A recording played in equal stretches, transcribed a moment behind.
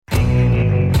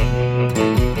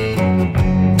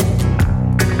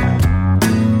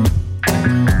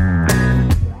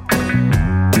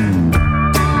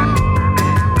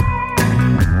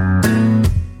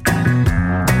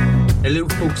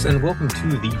and welcome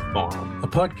to The Farm, a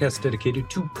podcast dedicated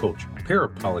to culture,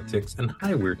 parapolitics, and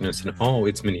high weirdness in all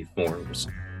its many forms.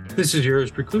 This is your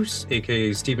host, Recluse,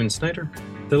 aka Steven Snyder,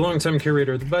 the longtime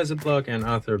curator of the Visit blog and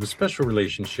author of A Special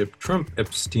Relationship, Trump,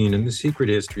 Epstein, and the Secret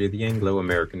History of the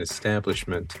Anglo-American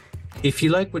Establishment. If you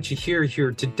like what you hear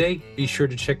here today, be sure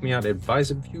to check me out at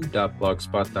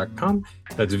visupview.blogspot.com.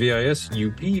 That's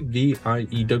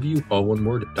VISUPVIEW, all one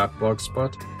word,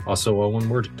 .blogspot, also all one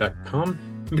word.com.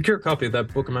 And procure a copy of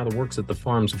that book among the works at The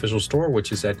Farm's official store,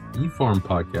 which is at The Farm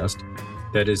Podcast.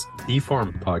 That is The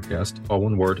Farm Podcast, all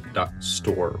one word,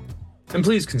 .store. And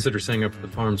please consider signing up for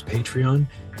The Farm's Patreon.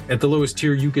 At the lowest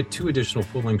tier, you get 2 additional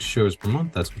full-length shows per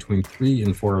month. That's between 3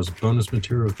 and 4 hours of bonus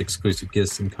material with exclusive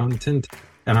guests and content.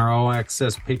 And our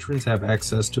all-access patrons have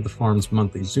access to The Farm's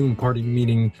monthly Zoom party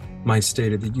meeting, my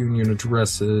State of the Union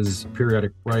addresses,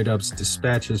 periodic write-ups,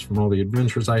 dispatches from all the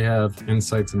adventures I have,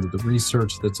 insights into the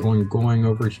research that's ongoing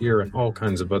over here, and all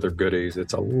kinds of other goodies.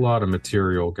 It's a lot of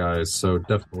material, guys, so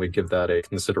definitely give that a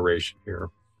consideration here.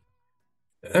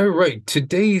 All right,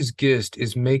 today's guest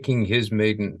is making his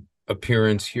maiden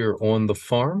appearance here on The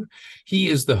Farm. He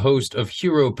is the host of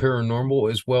Hero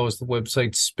Paranormal, as well as the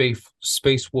website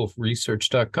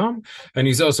spacewolfresearch.com, and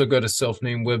he's also got a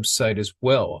self-named website as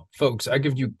well. Folks, I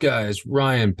give you guys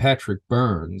Ryan Patrick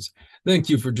Burns. Thank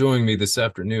you for joining me this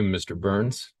afternoon, Mr.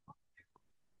 Burns.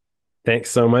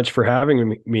 Thanks so much for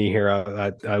having me here.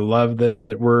 I love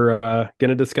that we're going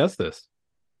to discuss this.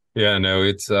 Yeah, no,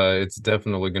 it's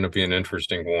definitely going to be an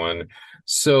interesting one.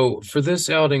 So for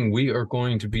this outing, we are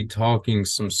going to be talking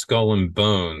some Skull and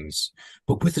Bones,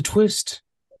 but with a twist.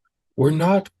 We're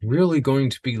not really going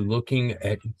to be looking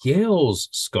at Yale's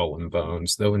Skull and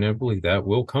Bones, though inevitably that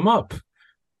will come up.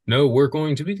 No, we're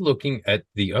going to be looking at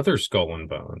the other Skull and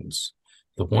Bones,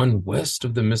 the one west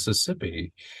of the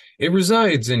Mississippi. It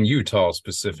resides in Utah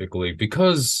specifically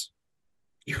because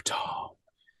Utah.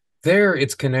 There,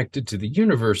 it's connected to the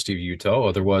University of Utah,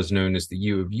 otherwise known as the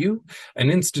U of U, an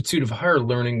institute of higher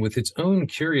learning with its own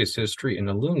curious history and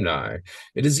alumni.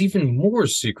 It is even more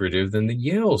secretive than the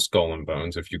Yale Skull and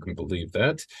Bones, if you can believe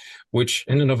that, which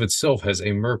in and of itself has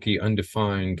a murky,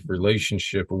 undefined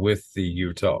relationship with the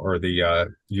Utah, or the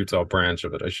Utah branch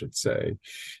of it, I should say.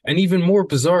 And even more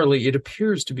bizarrely, it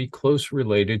appears to be close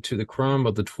related to the crime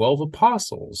of the 12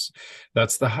 Apostles.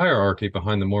 That's the hierarchy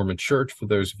behind the Mormon Church, for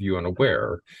those of you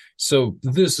unaware. So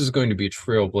this is going to be a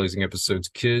trailblazing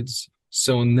episode, kids.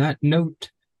 So on that note,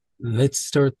 let's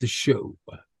start the show.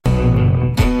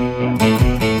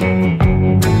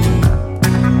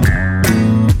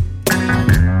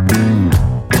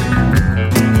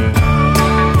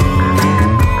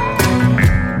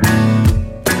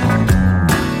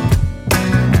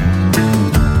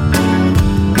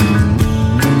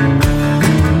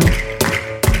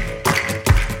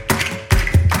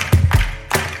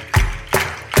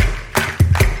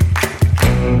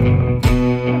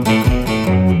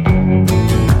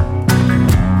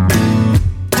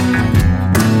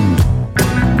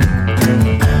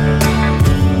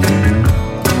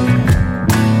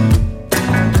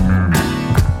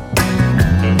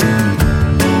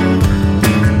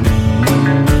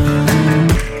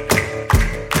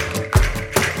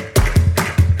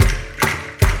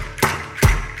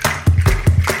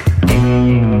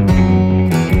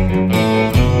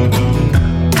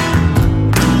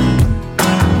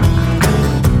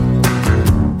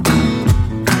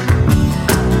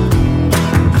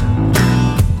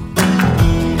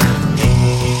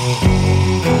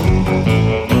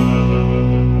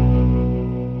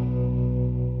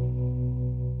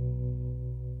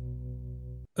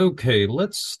 Okay,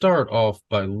 let's start off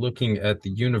by looking at the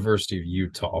University of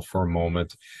Utah for a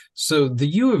moment. So the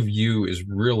U of U is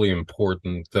really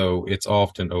important, though it's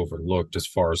often overlooked as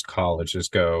far as colleges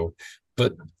go.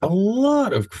 But a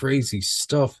lot of crazy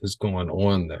stuff is going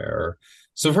on there.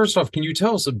 So first off, can you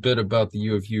tell us a bit about the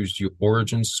U of U's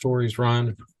origin stories,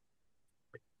 Ryan?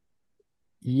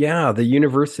 Yeah, the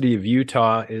University of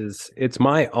Utah it's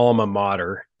my alma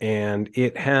mater, and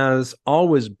it has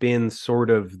always been sort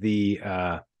of the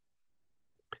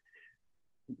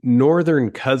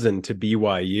northern cousin to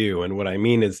BYU. And what I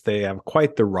mean is they have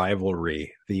quite the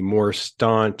rivalry. The more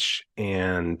staunch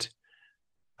and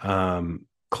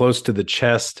close to the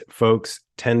chest folks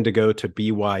tend to go to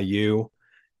BYU,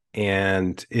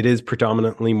 and it is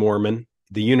predominantly Mormon.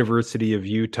 The University of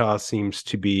Utah seems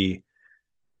to be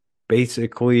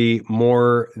basically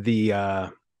more the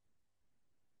I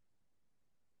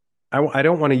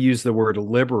don't want to use the word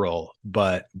liberal,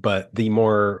 but the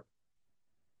more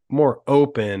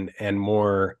open and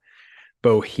more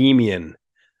bohemian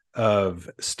of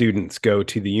students go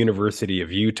to the University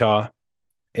of Utah.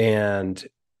 And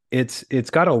It's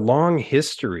got a long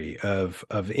history of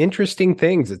interesting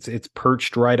things. It's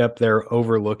perched right up there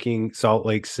overlooking Salt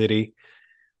Lake City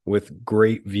with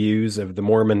great views of the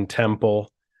Mormon temple.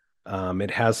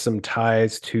 It has some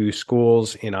ties to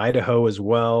schools in Idaho as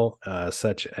well,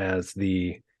 such as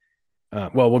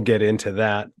well, we'll get into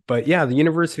that. But yeah, the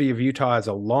University of Utah has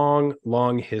a long,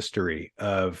 long history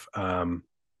of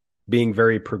being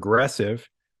very progressive,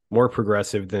 more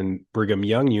progressive than Brigham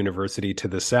Young University to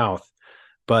the south.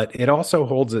 But it also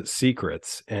holds its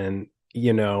secrets. And,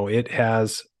 it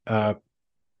has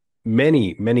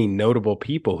many, many notable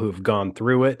people who've gone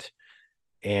through it.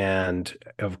 And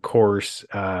of course,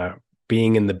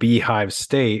 being in the beehive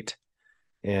state,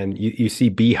 and you see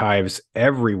beehives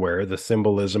everywhere, the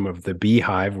symbolism of the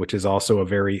beehive, which is also a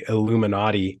very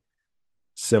Illuminati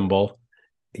symbol.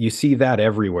 You see that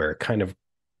everywhere, kind of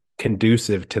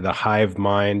conducive to the hive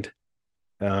mind.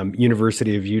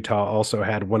 University of Utah also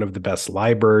had one of the best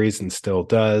libraries and still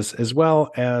does, as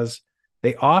well as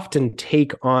they often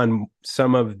take on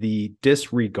some of the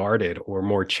disregarded or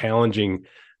more challenging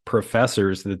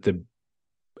professors that the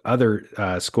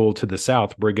other school to the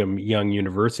south, Brigham Young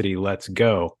University, lets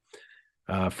go.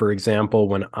 For example,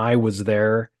 when I was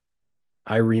there,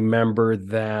 I remember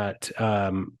that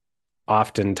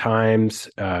oftentimes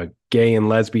gay and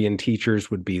lesbian teachers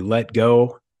would be let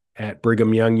go at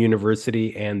Brigham Young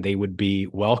University, and they would be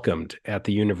welcomed at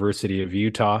the University of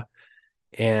Utah.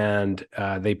 And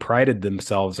they prided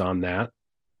themselves on that.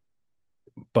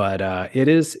 But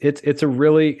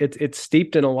it's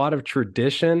steeped in a lot of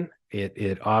tradition.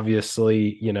 It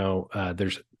obviously,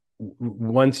 there's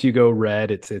once you go red,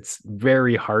 it's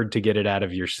very hard to get it out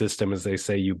of your system. As they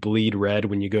say, you bleed red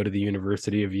when you go to the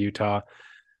University of Utah.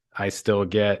 I still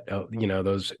get,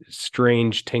 those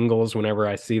strange tingles whenever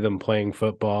I see them playing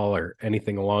football or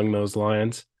anything along those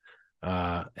lines.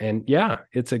 And yeah,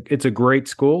 it's a great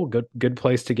school, good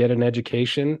place to get an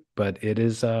education, but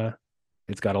it's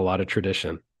got a lot of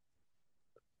tradition.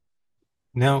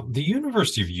 Now, the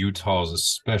University of Utah is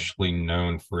especially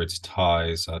known for its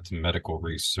ties to medical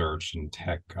research and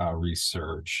tech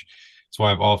research. So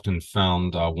I've often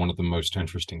found one of the most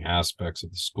interesting aspects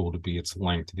of the school to be its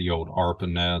link to the old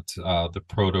ARPANET, the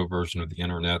proto version of the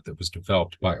internet that was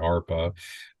developed by ARPA,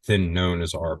 then known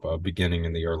as ARPA, beginning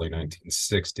in the early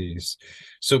 1960s.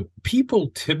 So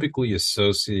people typically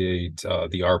associate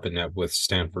the ARPANET with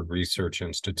Stanford Research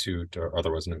Institute, or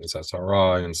otherwise known as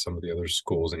SRI, and some of the other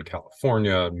schools in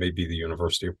California, maybe the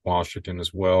University of Washington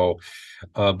as well.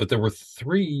 But there were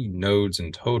three nodes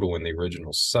in total in the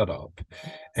original setup,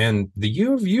 and the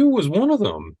U of U was one of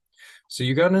them. So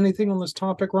you got anything on this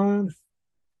topic, Ryan?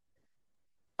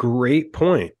 Great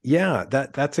point. Yeah,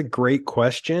 that's a great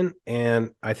question, and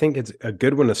I think it's a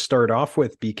good one to start off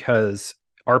with because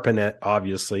ARPANET,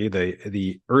 obviously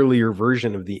the earlier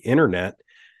version of the internet,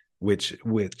 which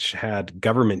had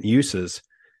government uses,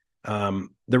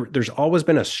 there's always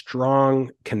been a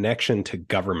strong connection to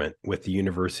government with the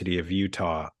University of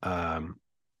Utah.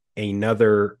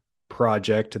 Another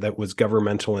project that was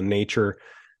governmental in nature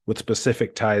with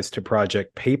specific ties to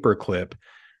Project Paperclip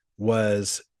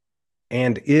was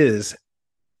and is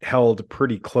held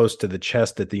pretty close to the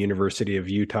chest at the University of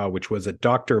Utah, which was a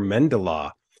Dr.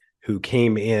 Mendelah who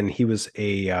came in. He was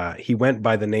he went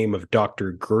by the name of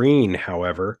Dr. Green,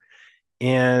 however.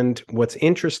 And what's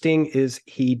interesting is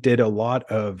he did a lot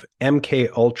of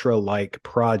MK Ultra like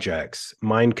projects.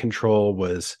 Mind control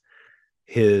was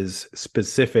his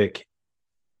specific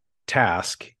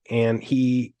task, and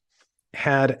he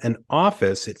had an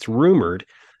office, it's rumored,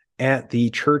 at the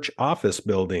church office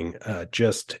building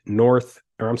just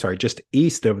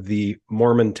east of the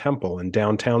Mormon temple in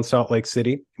downtown Salt Lake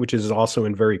City, which is also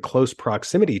in very close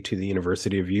proximity to the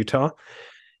University of Utah.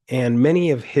 And many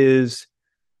of his,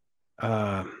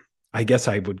 I guess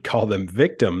I would call them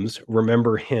victims,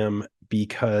 remember him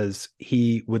because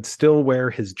he would still wear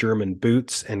his German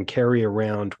boots and carry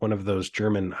around one of those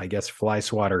German, I guess, fly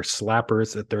swatter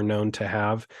slappers that they're known to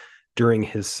have during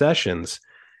his sessions.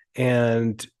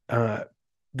 And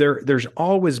there's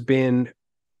always been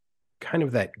kind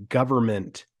of that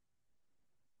government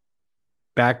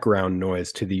background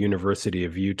noise to the University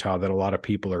of Utah that a lot of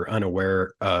people are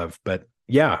unaware of. But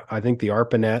yeah, I think the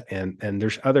ARPANET and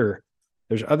there's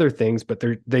other things, but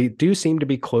they do seem to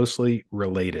be closely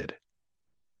related.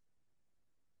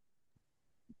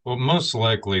 Well, most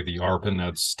likely the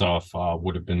ARPANET stuff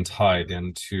would have been tied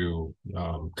into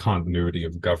continuity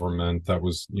of government. That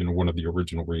was, one of the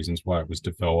original reasons why it was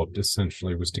developed.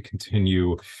 Essentially, was to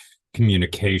continue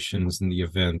communications in the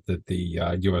event that the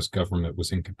U.S. government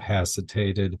was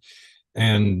incapacitated.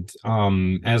 And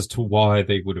as to why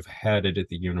they would have had it at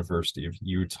the University of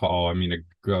Utah, I mean,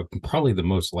 probably the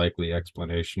most likely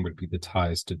explanation would be the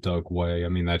ties to Dugway. I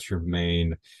mean, that's your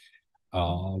main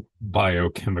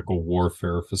biochemical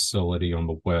warfare facility on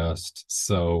the West.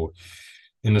 So,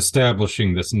 in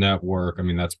establishing this network, I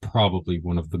mean, that's probably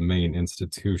one of the main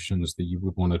institutions that you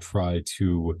would want to try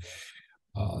to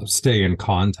stay in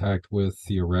contact with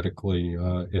theoretically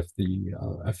if the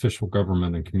official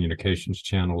government and communications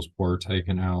channels were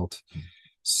taken out.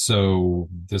 So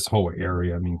this whole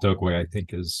area, I mean, Dugway, I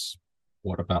think is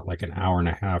what about like an hour and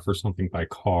a half or something by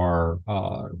car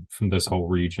from this whole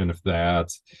region, if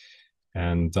that,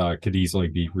 and could easily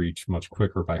be reached much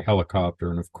quicker by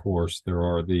helicopter. And of course, there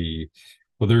are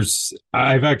there's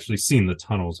I've actually seen the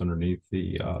tunnels underneath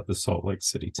the Salt Lake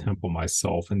City Temple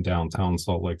myself in downtown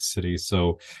Salt Lake City.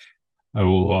 So I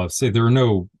will say there are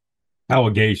no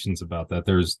allegations about that.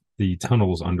 There's the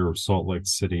tunnels under Salt Lake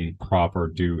City proper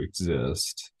do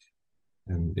exist,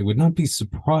 and it would not be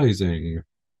surprising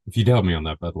if you doubt me on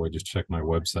that. By the way, just check my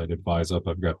website, Advise Up.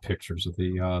 I've got pictures of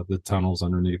the tunnels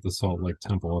underneath the Salt Lake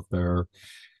Temple up there.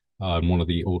 In one of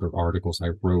the older articles I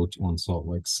wrote on Salt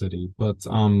Lake City, but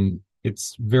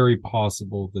it's very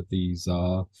possible that these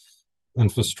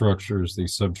infrastructures,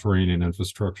 these subterranean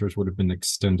infrastructures, would have been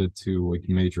extended to a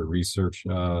major research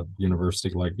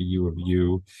university like the U of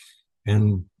U,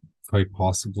 and quite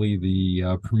possibly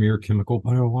the premier chemical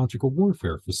biological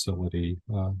warfare facility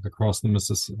across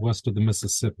the west of the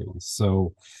Mississippi.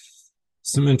 So,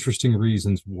 some interesting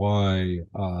reasons why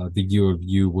the U of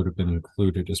U would have been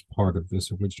included as part of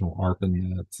this original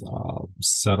ARPANET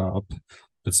setup.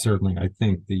 But certainly, I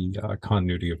think the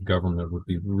continuity of government would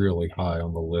be really high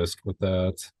on the list with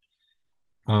that.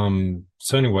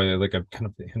 So anyway, like I've kind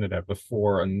of hinted at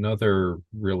before, another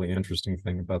really interesting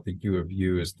thing about the U of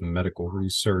U is the medical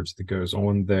research that goes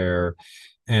on there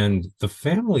and the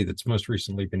family that's most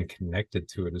recently been connected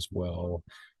to it as well.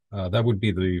 That would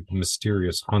be the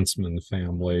mysterious Huntsman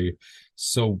family.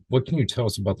 So, what can you tell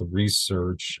us about the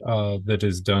research that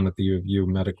is done at the U of U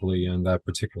medically and that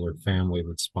particular family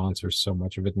that sponsors so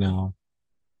much of it now?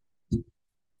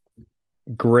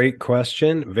 Great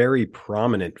question. Very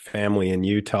prominent family in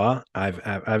Utah.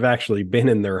 I've actually been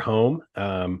in their home.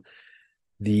 I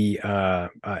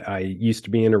used to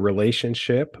be in a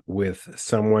relationship with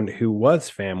someone who was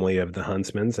family of the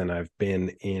Huntsmans, and I've been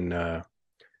in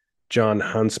John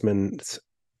Huntsman's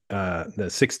the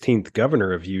 16th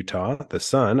governor of Utah, the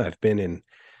son. I've been in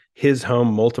his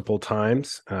home multiple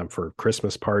times for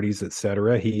Christmas parties,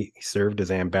 etc. He served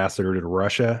as ambassador to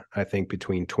Russia, I think,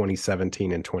 between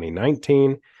 2017 and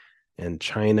 2019, and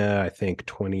China, I think,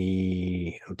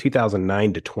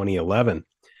 2009 to 2011.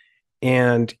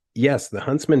 And yes, the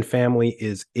Huntsman family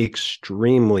is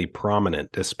extremely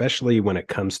prominent, especially when it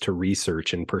comes to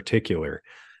research in particular.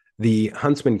 The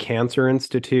Huntsman Cancer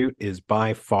Institute is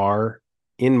by far,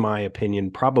 in my opinion,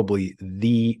 probably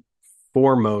the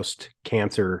foremost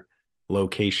cancer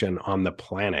location on the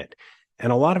planet.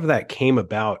 And a lot of that came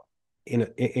about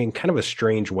in kind of a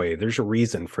strange way. There's a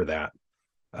reason for that.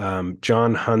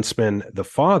 John Huntsman, the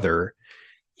father,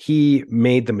 he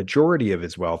made the majority of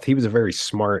his wealth. He was a very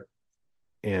smart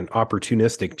and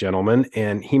opportunistic gentleman,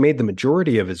 and he made the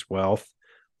majority of his wealth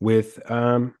with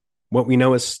what we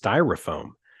know as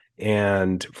styrofoam.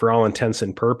 And for all intents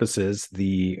and purposes,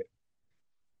 the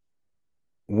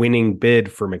winning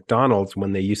bid for McDonald's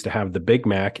when they used to have the Big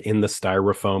Mac in the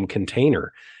styrofoam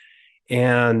container.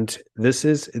 And this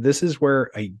is where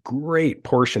a great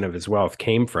portion of his wealth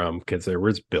came from, because there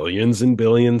was billions and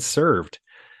billions served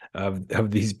of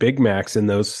these Big Macs in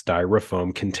those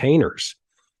styrofoam containers.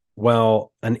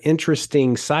 Well, an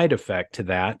interesting side effect to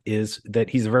that is that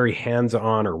he's a very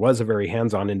hands-on, or was a very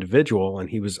hands-on individual, and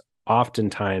he was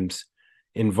oftentimes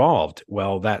involved.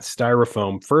 Well, that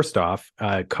styrofoam, first off,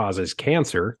 causes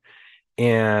cancer.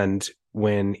 And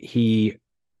when he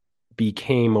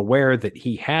became aware that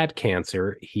he had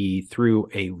cancer, he threw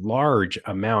a large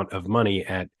amount of money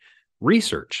at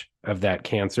research of that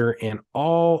cancer and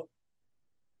all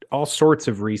sorts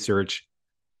of research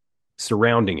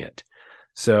surrounding it.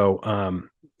 So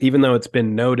even though it's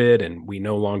been noted and we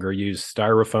no longer use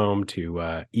styrofoam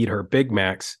to eat our Big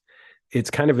Macs, it's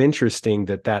kind of interesting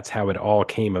that that's how it all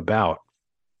came about.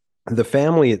 The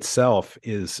family itself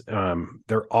is,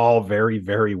 they're all very,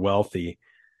 very wealthy,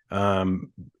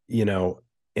 you know,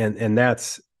 and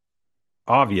that's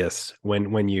obvious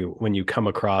when you come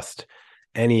across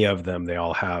any of them. They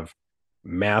all have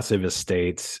massive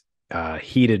estates,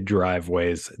 heated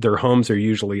driveways. Their homes are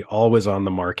usually always on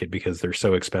the market because they're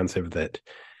so expensive that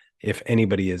if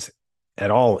anybody is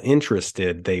at all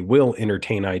interested, they will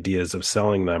entertain ideas of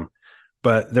selling them.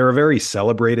 but they're a very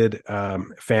celebrated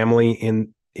family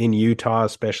in Utah,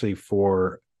 especially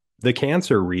for the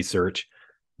cancer research.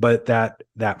 But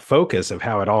that focus of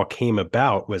how it all came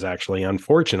about was actually,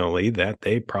 unfortunately, that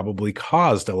they probably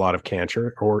caused a lot of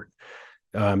cancer, or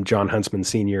John Huntsman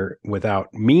Sr.,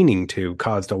 without meaning to,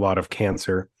 caused a lot of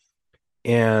cancer.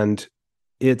 And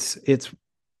it's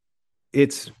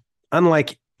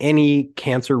unlike any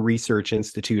cancer research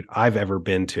institute I've ever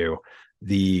been to.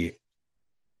 The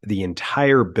the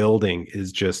entire building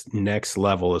is just next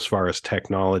level as far as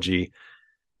technology,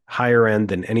 higher end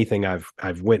than anything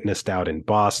I've witnessed out in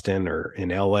Boston or in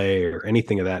LA or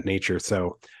anything of that nature.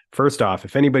 So first off,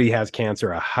 if anybody has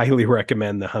cancer, I highly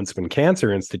recommend the Huntsman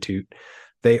Cancer Institute.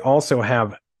 They also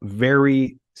have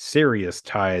very serious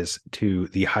ties to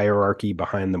the hierarchy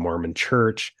behind the Mormon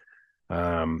Church.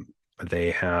 Um,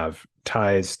 they have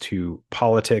ties to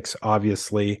politics,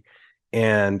 obviously,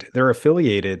 and they're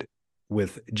affiliated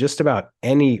with just about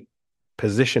any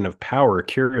position of power,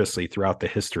 curiously, throughout the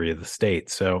history of the state.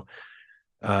 So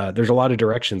there's a lot of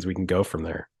directions we can go from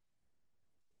there.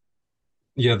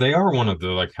 Yeah, they are one of the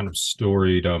like kind of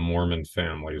storied Mormon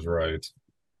families, right?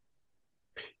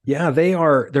 Yeah, they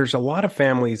are. There's a lot of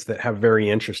families that have very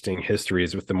interesting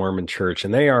histories with the Mormon church,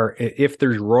 and they are, if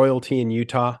there's royalty in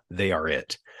Utah, they are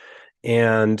it.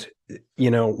 And,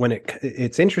 when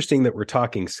it's interesting that we're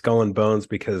talking skull and bones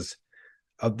because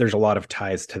there's a lot of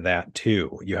ties to that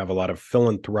too. You have a lot of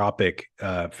philanthropic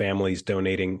families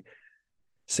donating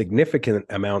significant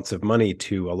amounts of money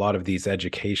to a lot of these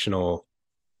educational,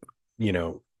 you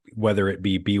know, whether it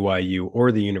be BYU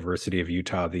or the University of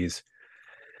Utah, these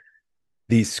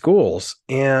schools.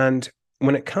 And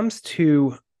when it comes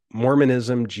to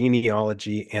Mormonism,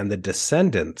 genealogy, and the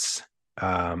descendants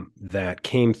that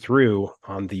came through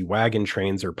on the wagon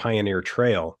trains or Pioneer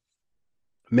Trail,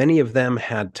 many of them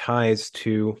had ties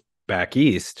to back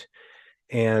east.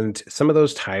 And some of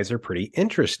those ties are pretty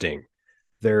interesting.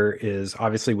 There is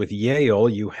obviously with Yale,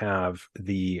 you have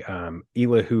the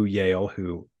Elihu Yale,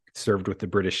 who served with the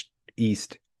British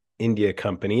East India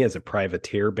Company as a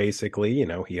privateer, basically.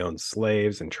 He owned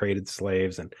slaves and traded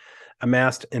slaves and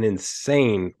amassed an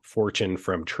insane fortune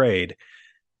from trade.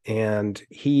 And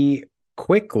he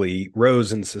quickly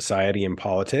rose in society and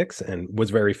politics and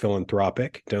was very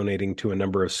philanthropic, donating to a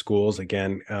number of schools.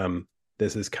 Again,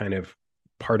 this is kind of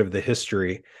part of the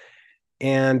history.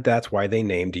 And that's why they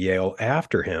named Yale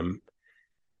after him.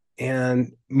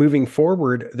 And moving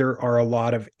forward, there are a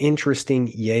lot of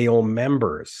interesting Yale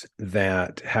members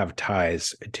that have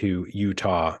ties to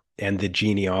Utah and the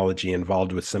genealogy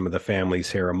involved with some of the families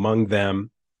here. Among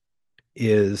them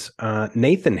is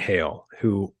Nathan Hale,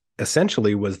 who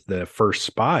essentially was the first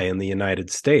spy in the United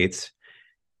States.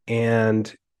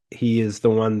 And he is the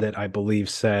one that I believe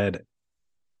said,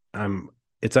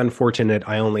 it's unfortunate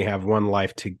I only have one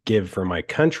life to give for my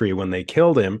country when they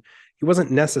killed him. He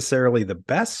wasn't necessarily the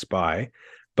best spy,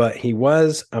 but he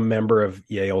was a member of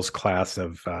Yale's class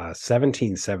of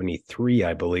 1773,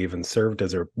 I believe, and served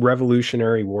as a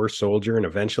Revolutionary War soldier and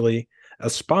eventually a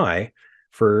spy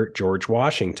for George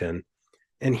Washington.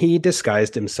 And he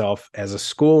disguised himself as a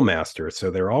schoolmaster. So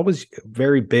they're always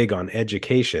very big on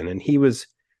education. And he was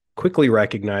quickly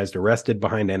recognized, arrested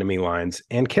behind enemy lines,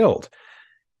 and killed.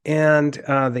 And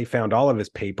they found all of his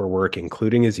paperwork,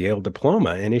 including his Yale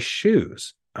diploma, in his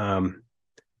shoes.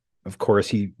 Of course,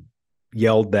 he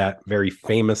yelled that very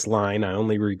famous line, "I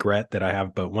only regret that I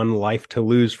have but one life to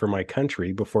lose for my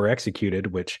country," before executed,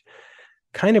 which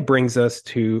kind of brings us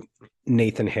to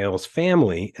Nathan Hale's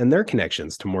family and their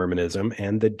connections to Mormonism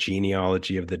and the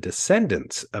genealogy of the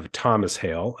descendants of Thomas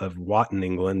Hale of Wotton,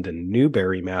 England, and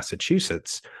Newbury,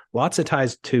 Massachusetts. Lots of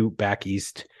ties to back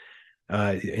east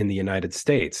in the United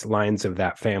States. Lines of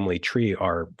that family tree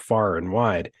are far and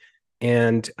wide.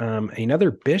 And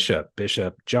another bishop,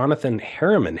 Bishop Jonathan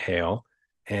Harriman Hale,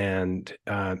 and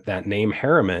that name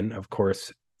Harriman, of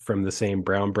course, from the same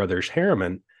Brown Brothers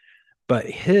Harriman, but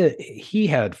he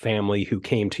had family who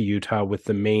came to Utah with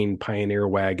the main pioneer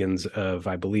wagons of,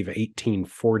 I believe,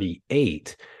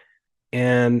 1848.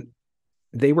 And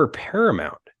they were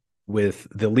paramount with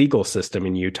the legal system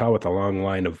in Utah, with a long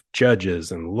line of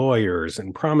judges and lawyers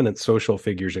and prominent social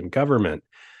figures in government.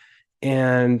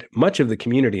 And much of the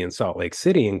community in Salt Lake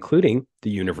City, including the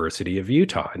University of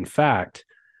Utah. In fact,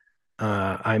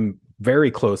 I'm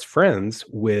very close friends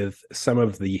with some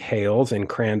of the Hales and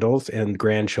Crandalls and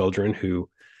grandchildren who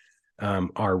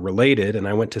are related, and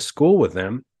I went to school with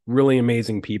them. Really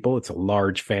amazing people. It's a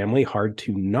large family, hard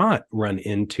to not run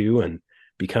into and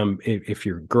become, if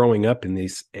you're growing up in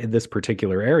this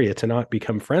particular area, to not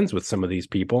become friends with some of these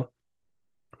people.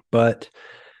 But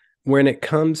when it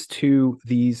comes to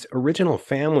these original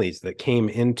families that came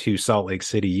into Salt Lake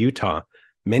City, Utah,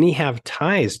 many have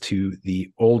ties to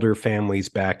the older families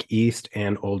back east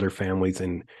and older families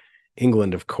in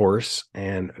England, of course.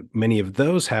 And many of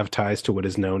those have ties to what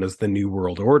is known as the New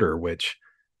World Order, which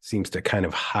seems to kind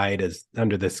of hide as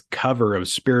under this cover of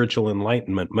spiritual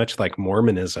enlightenment, much like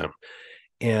Mormonism.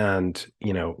 And,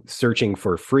 searching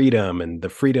for freedom and the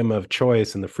freedom of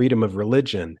choice and the freedom of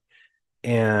religion.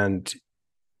 And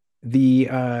the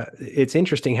it's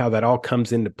interesting how that all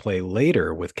comes into play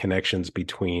later with connections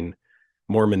between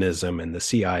Mormonism and the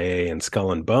CIA and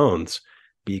Skull and Bones,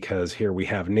 because here we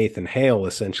have Nathan Hale,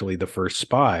 essentially the first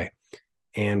spy,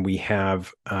 and we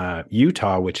have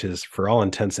Utah, which is, for all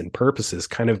intents and purposes,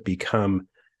 kind of become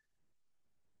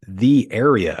the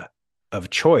area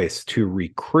of choice to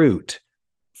recruit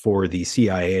for the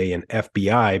CIA and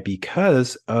FBI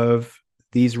because of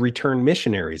these return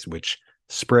missionaries, which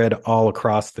spread all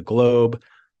across the globe,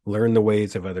 learn the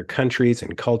ways of other countries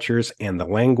and cultures and the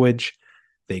language.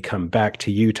 They come back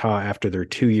to Utah after their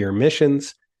 2-year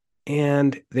missions,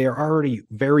 and they are already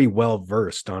very well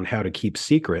versed on how to keep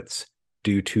secrets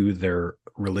due to their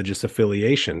religious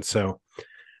affiliation. So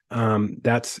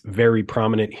that's very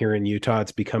prominent here in Utah.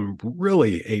 It's become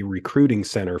really a recruiting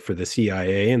center for the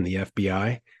CIA and the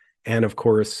FBI. And of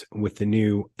course, with the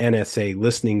new NSA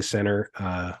listening center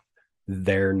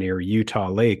there near Utah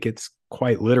Lake, it's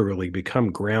quite literally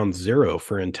become ground zero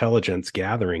for intelligence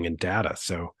gathering and data.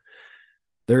 So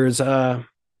there's a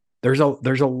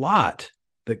lot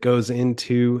that goes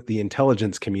into the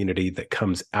intelligence community that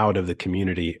comes out of the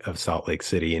community of Salt Lake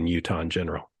City and Utah in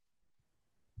general.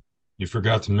 You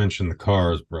forgot to mention the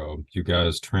cars, bro. You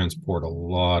guys transport a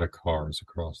lot of cars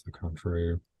across the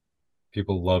country.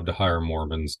 People love to hire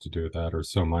Mormons to do that, or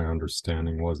so my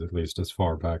understanding was, at least as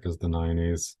far back as the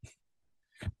 90s.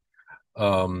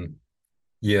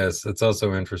 Yes, it's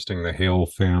also interesting. The Hale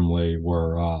family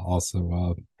were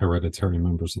also hereditary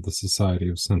members of the Society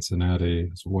of Cincinnati,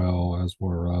 as well as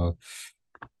were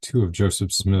two of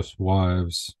Joseph Smith's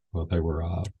wives. Well, they were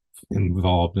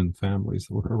involved in families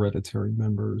that were hereditary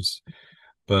members.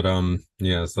 But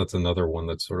yes, that's another one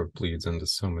that sort of bleeds into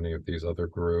so many of these other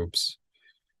groups.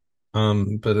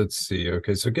 But let's see.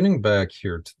 Okay, so getting back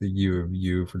here to the U of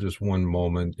U for just one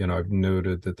moment, I've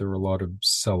noted that there are a lot of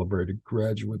celebrated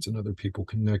graduates and other people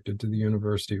connected to the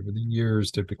university over the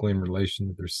years, typically in relation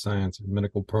to their science and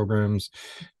medical programs,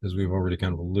 as we've already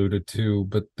kind of alluded to.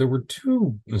 But there were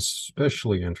two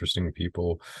especially interesting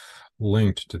people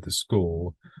linked to the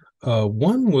school.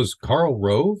 One was Karl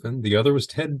Rove, and the other was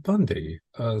Ted Bundy.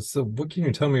 So what can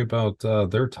you tell me about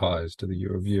their ties to the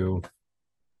U of U?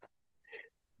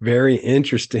 Very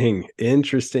interesting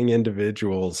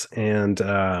individuals. And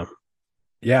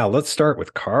yeah, let's start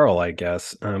with Karl, I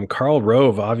guess. Karl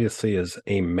Rove obviously is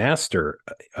a master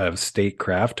of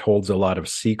statecraft, holds a lot of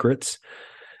secrets,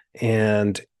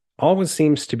 and always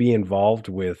seems to be involved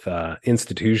with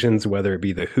institutions, whether it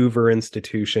be the Hoover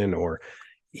Institution or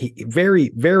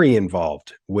very, very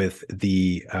involved with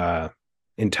the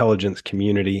intelligence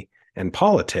community and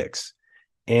politics.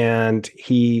 And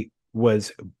he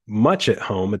was much at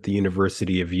home at the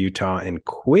University of Utah and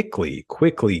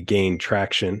quickly gained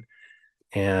traction.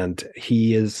 And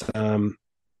he's a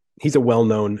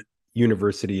well-known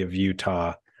University of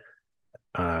Utah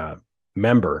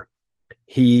member.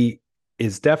 He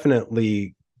is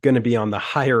definitely going to be on the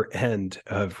higher end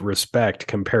of respect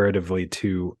comparatively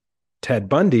to Ted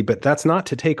Bundy, but that's not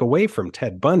to take away from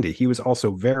Ted Bundy. He was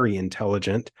also very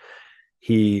intelligent.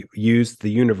 He used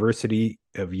the University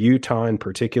of Utah in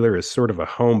particular as sort of a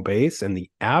home base, and the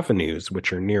avenues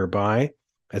which are nearby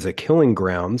as a killing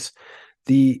grounds.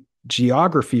 The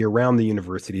geography around the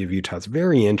University of Utah is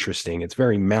very interesting. It's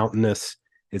very mountainous.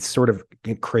 It's sort of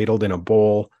cradled in a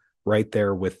bowl right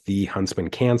there with the Huntsman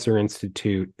Cancer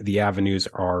Institute. The avenues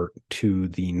are to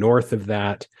the north of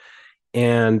that.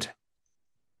 And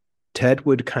Ted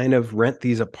would kind of rent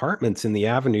these apartments in the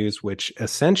avenues, which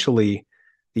essentially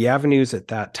the avenues at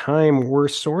that time were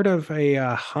sort of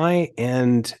a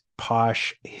high-end,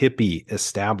 posh, hippie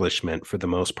establishment for the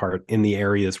most part in the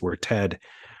areas where Ted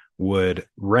would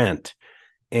rent.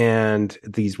 And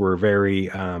these were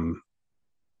very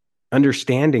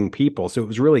understanding people. So it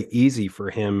was really easy for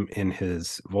him in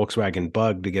his Volkswagen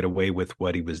Bug to get away with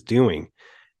what he was doing.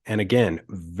 And again,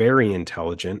 very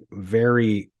intelligent,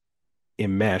 very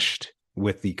enmeshed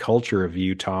with the culture of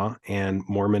Utah and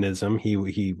Mormonism. He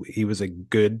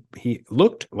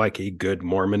looked like a good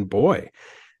Mormon boy.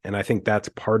 And I think that's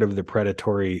part of the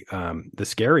predatory, the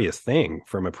scariest thing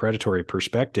from a predatory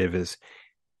perspective is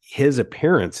his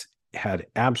appearance had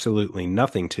absolutely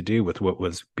nothing to do with what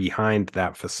was behind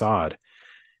that facade.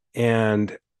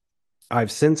 And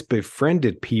I've since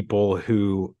befriended people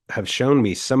who have shown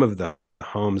me some of the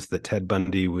homes that Ted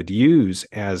Bundy would use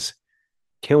as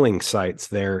killing sites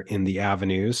there in the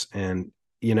avenues. And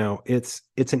it's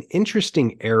an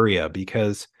interesting area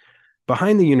because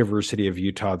behind the University of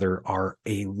Utah there are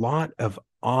a lot of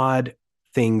odd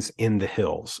things in the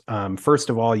hills. First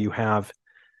of all, you have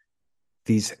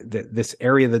this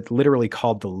area that's literally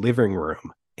called the living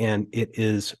room, and it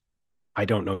is, I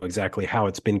don't know exactly how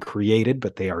it's been created,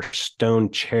 but they are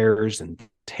stone chairs and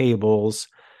tables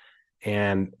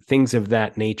and things of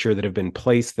that nature that have been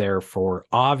placed there for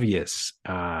obvious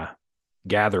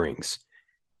gatherings.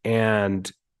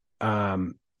 And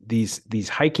these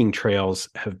hiking trails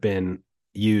have been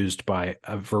used by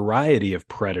a variety of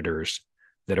predators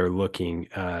that are looking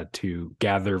to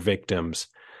gather victims.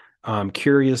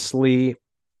 Curiously,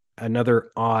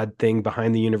 another odd thing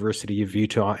behind the University of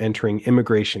Utah entering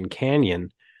Immigration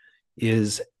Canyon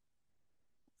is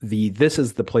the This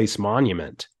Is the Place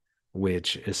monument,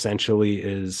 which essentially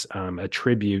is a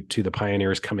tribute to the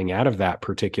pioneers coming out of that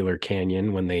particular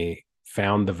canyon when they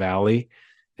found the valley.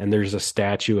 And there's a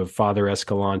statue of Father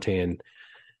Escalante and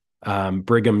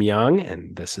Brigham Young.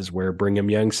 And this is where Brigham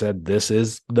Young said, "This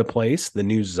is the place, the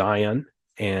new Zion,"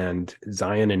 and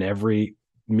Zion in every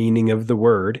meaning of the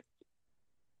word.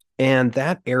 And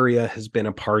that area has been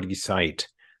a party site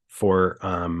for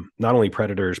not only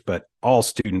predators, but all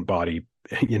student body.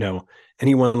 You know,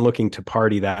 anyone looking to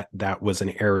party, that was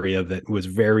an area that was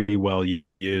very well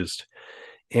used.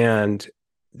 And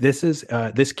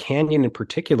this canyon in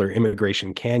particular,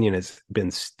 Immigration Canyon, has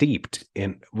been steeped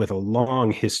in with a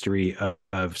long history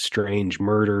of strange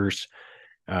murders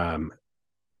of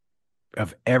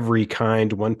every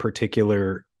kind. One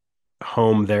particular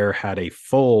home there had a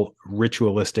full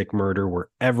ritualistic murder where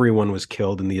everyone was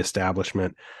killed in the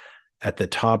establishment. At the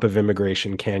top of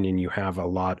Immigration Canyon, you have a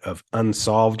lot of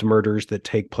unsolved murders that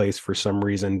take place for some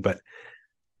reason, but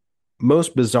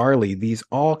most bizarrely, these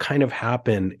all kind of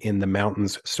happen in the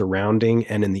mountains surrounding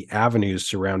and in the avenues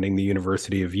surrounding the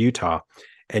University of Utah.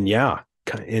 And yeah,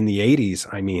 in the 80s,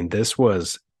 I mean, this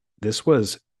was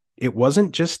it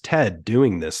wasn't just Ted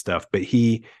doing this stuff, but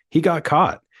he got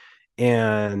caught.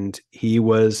 And he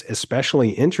was especially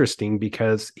interesting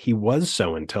because he was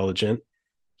so intelligent.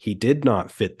 He did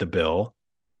not fit the bill.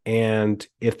 And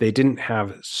if they didn't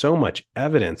have so much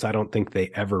evidence, I don't think they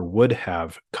ever would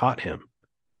have caught him.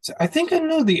 So I think I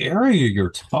know the area you're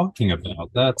talking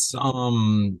about. That's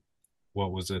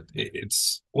what was it?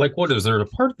 It's like, what is there a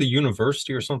part of the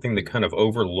university or something that kind of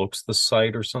overlooks the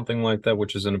site or something like that,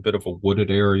 which is in a bit of a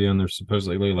wooded area, and there's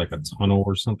supposedly like a tunnel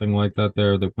or something like that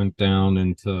there that went down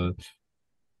into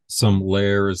some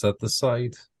lair. Is that the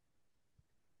site?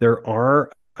 There are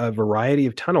a variety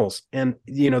of tunnels, and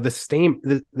the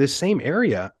same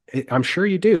area. I'm sure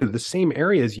you do. The same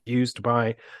area is used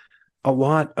by a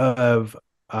lot of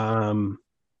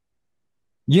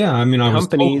Yeah, I mean, I was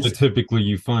told that companies. typically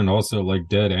you find also like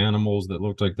dead animals that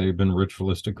looked like they've been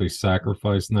ritualistically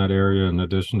sacrificed in that area, in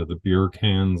addition to the beer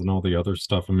cans and all the other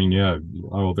stuff. I mean, yeah,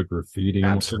 all the graffiti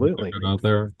and whatever they Absolutely. got out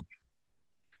there.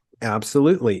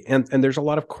 Absolutely. And there's a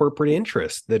lot of corporate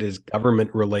interest that is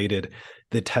government related,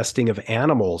 the testing of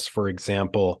animals, for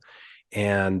example.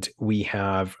 And we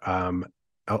have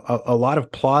a lot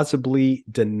of plausibly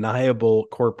deniable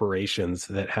corporations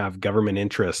that have government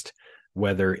interest,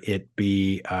 whether it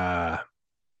be, on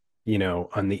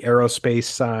the aerospace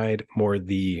side, more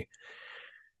the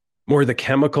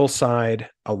chemical side,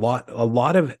 a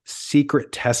lot of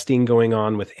secret testing going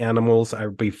on with animals. I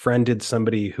befriended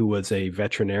somebody who was a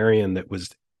veterinarian that was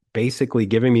basically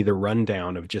giving me the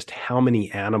rundown of just how many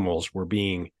animals were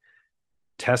being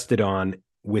tested on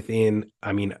within,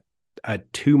 I mean, a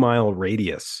 2 mile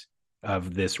radius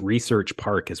of this research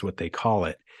park is what they call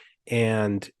it.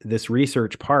 And this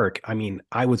research park, I mean,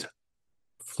 I was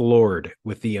floored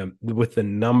with the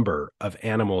number of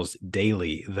animals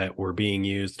daily that were being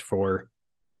used for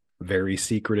very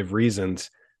secretive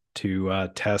reasons to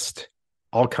test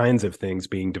all kinds of things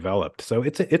being developed. So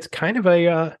it's kind of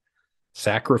a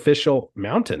sacrificial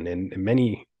mountain in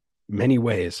many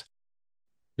ways.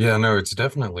 Yeah, no, it's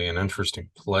definitely an interesting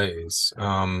place.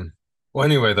 Well,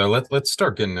 anyway, though, let's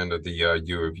start getting into the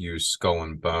U of U Skull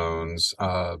and Bones.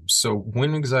 So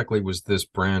when exactly was this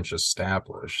branch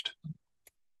established?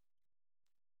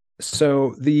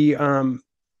 So the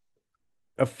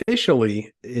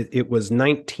officially it was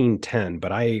 1910,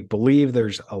 but I believe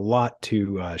there's a lot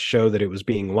to show that it was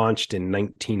being launched in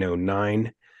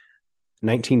 1909.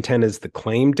 1910 is the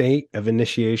claim date of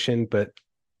initiation, but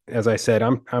as I said,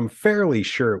 I'm fairly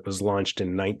sure it was launched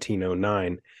in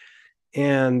 1909.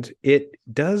 And it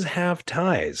does have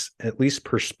ties, at least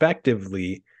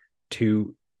prospectively,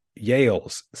 to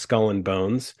Yale's Skull and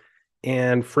Bones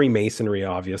and Freemasonry,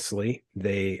 obviously.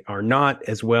 They are not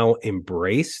as well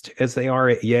embraced as they are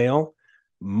at Yale,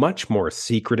 much more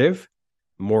secretive,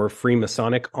 more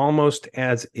Freemasonic, almost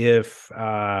as if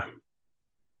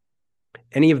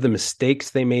any of the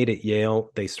mistakes they made at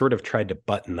Yale, they sort of tried to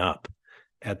button up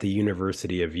at the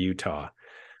University of Utah.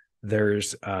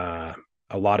 There's a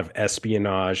lot of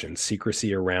espionage and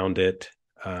secrecy around it.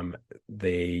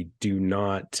 They do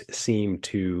not seem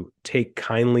to take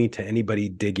kindly to anybody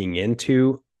digging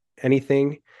into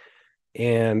anything.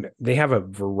 And they have a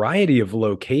variety of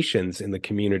locations in the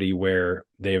community where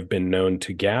they have been known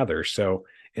to gather. So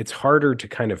it's harder to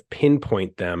kind of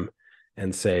pinpoint them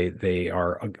and say they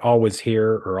are always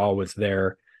here or always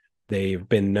there. They've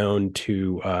been known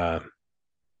to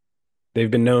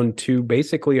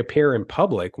basically appear in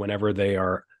public whenever they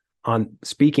are on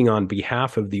speaking on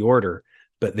behalf of the order,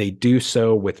 but they do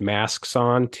so with masks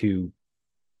on to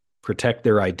protect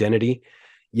their identity.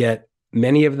 Yet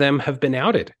many of them have been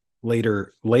outed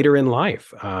later in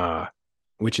life,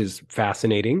 which is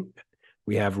fascinating.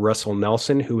 We have Russell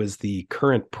Nelson, who is the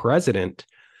current president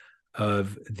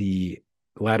of the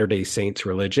Latter-day Saints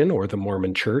religion or the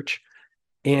Mormon Church,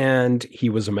 and he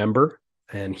was a member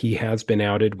and he has been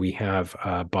outed. We have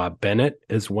Bob Bennett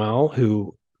as well,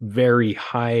 who very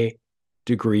high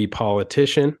degree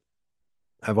politician.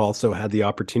 I've also had the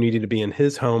opportunity to be in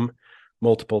his home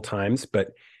multiple times,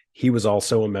 but he was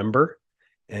also a member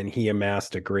and he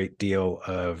amassed a great deal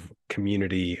of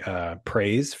community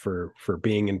praise for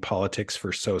being in politics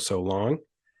for so long,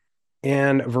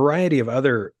 and a variety of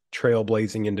other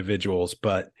trailblazing individuals.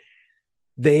 But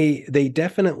they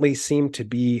definitely seem to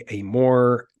be a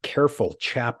more careful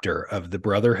chapter of the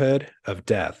Brotherhood of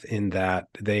Death in that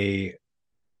they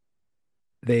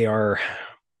are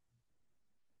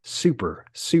super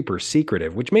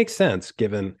secretive, which makes sense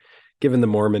given the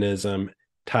Mormonism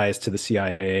ties to the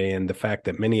CIA and the fact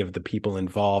that many of the people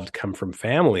involved come from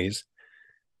families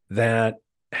that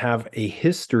have a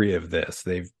history of this.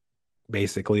 They've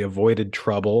basically avoided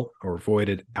trouble or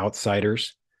avoided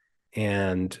outsiders,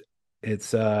 and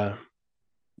it's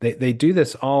they do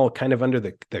this all kind of under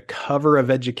the cover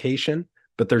of education,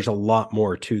 but there's a lot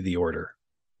more to the order.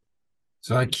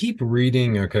 So I keep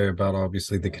reading, okay, about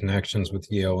obviously the connections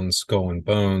with Yale and Skull and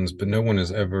Bones, but no one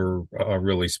has ever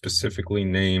really specifically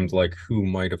named like who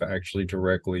might have actually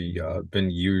directly been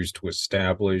used to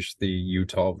establish the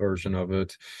Utah version of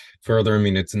it. Further, I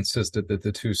mean, it's insisted that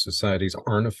the two societies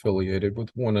aren't affiliated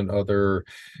with one another.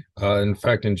 In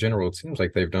fact, in general, it seems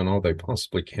like they've done all they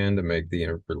possibly can to make the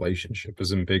relationship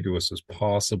as ambiguous as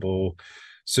possible.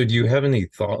 So, do you have any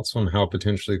thoughts on how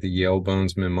potentially the Yale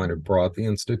Bonesmen might have brought the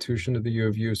institution to the U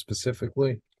of U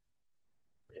specifically?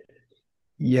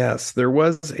 Yes, there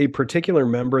was a particular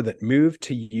member that moved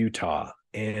to Utah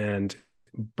and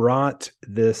brought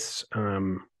this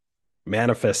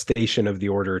manifestation of the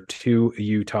order to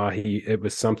Utah. It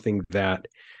was something that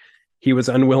he was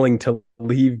unwilling to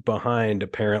leave behind,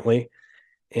 apparently.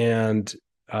 And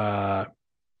as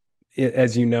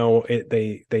you know,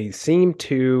 they seem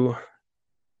to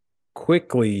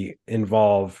quickly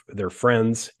involve their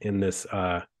friends in this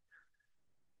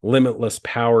limitless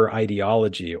power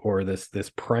ideology, or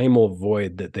this primal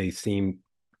void that they seem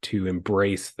to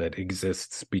embrace that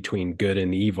exists between good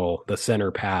and evil, the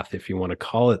center path, if you want to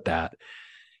call it that.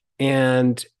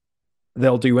 And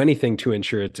they'll do anything to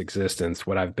ensure its existence.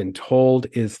 What I've been told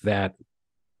is that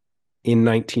in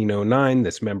 1909,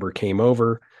 this member came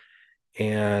over,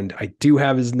 and I do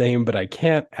have his name, but I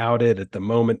can't out it at the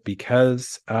moment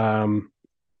because, well,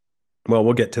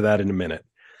 we'll get to that in a minute.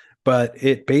 But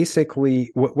it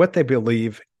basically, what they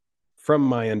believe, from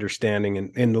my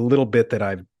understanding and the little bit that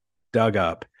I've dug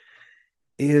up,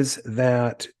 is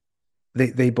that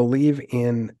they believe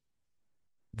in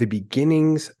the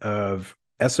beginnings of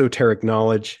esoteric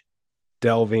knowledge,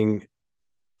 delving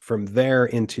from there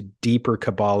into deeper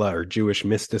Kabbalah or Jewish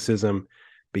mysticism,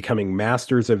 becoming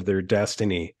masters of their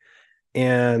destiny.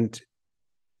 And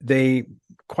they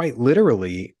quite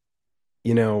literally,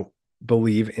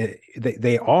 believe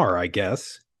they are, I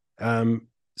guess,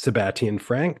 Sabbatian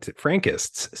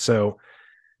Frankists. So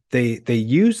they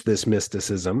use this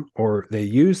mysticism, or they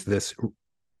use this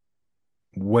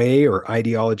way or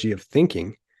ideology of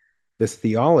thinking, this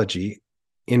theology,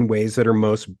 in ways that are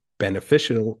most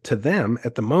beneficial to them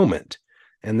at the moment.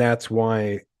 And that's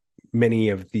why many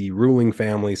of the ruling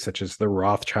families, such as the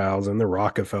Rothschilds and the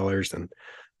Rockefellers and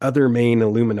other main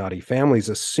Illuminati families,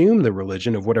 assume the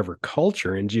religion of whatever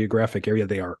culture and geographic area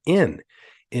they are in.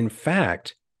 In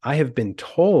fact, I have been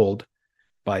told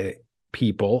by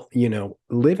people,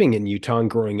 living in Utah and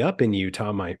growing up in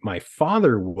Utah. My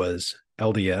father was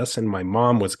LDS and my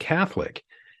mom was Catholic.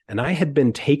 And I had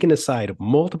been taken aside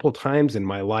multiple times in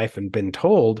my life and been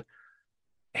told,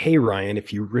 hey, Ryan,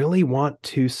 if you really want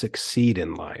to succeed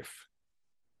in life,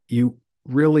 you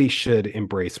really should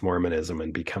embrace Mormonism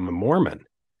and become a Mormon.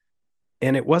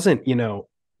 And it wasn't,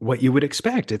 what you would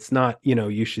expect. It's not,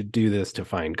 you should do this to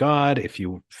find God. If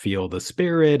you feel the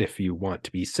spirit, if you want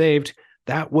to be saved,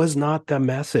 that was not the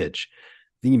message.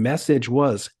 The message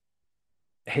was,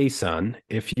 hey, son,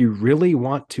 if you really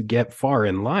want to get far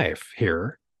in life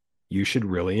here, you should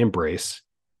really embrace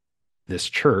this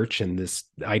church and this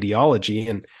ideology.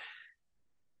 And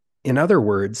in other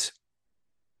words,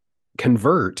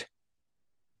 convert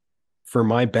for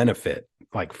my benefit,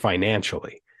 like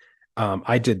financially.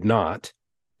 I did not.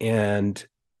 And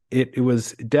it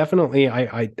was definitely,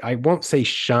 I won't say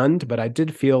shunned, but I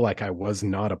did feel like I was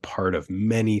not a part of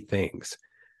many things.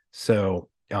 So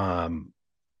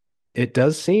it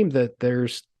does seem that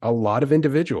there's a lot of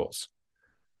individuals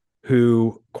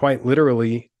who quite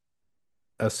literally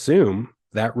assume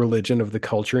that religion of the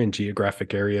culture and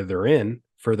geographic area they're in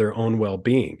for their own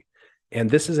well-being. And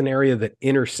this is an area that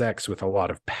intersects with a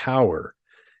lot of power.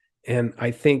 And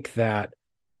I think that,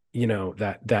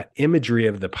 that imagery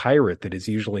of the pirate that is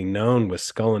usually known with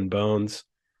skull and bones,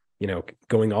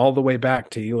 going all the way back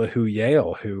to Elihu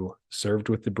Yale, who served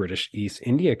with the British East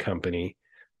India Company,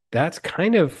 that's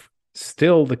kind of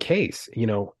still the case.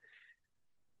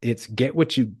 It's get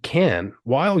what you can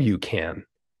while you can.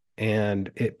 And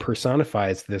it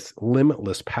personifies this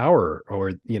limitless power,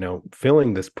 or,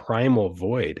 filling this primal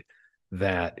void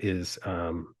that is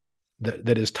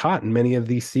that is taught in many of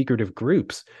these secretive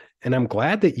groups. And I'm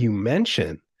glad that you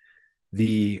mentioned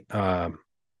the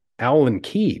Owl and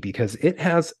Key, because it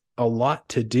has a lot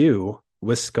to do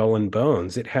with Skull and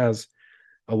Bones. It has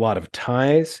a lot of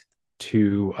ties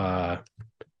to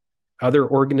other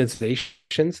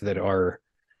organizations that are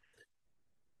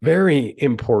very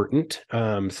important,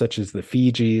 such as the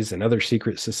Fijis and other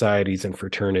secret societies and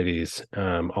fraternities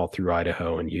all through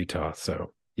Idaho and Utah.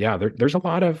 So yeah, there's a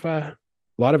lot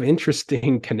of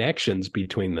interesting connections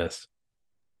between this.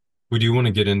 We do want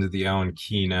to get into the Allen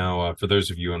Key now. For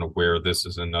those of you unaware, this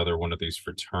is another one of these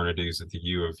fraternities at the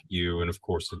U of U, and of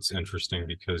course, it's interesting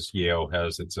because Yale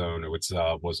has its own. It's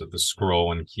was it the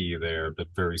Scroll and Key there, but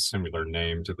very similar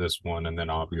name to this one, and then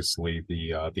obviously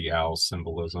the owl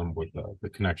symbolism with the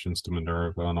connections to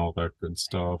Minerva and all that good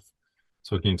stuff.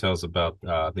 So, can you tell us about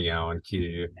the Allen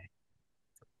Key?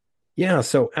 Yeah,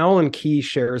 so Alan Key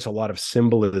shares a lot of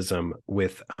symbolism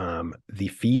with the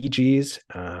Fijis,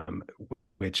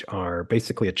 which are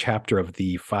basically a chapter of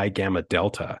the Phi Gamma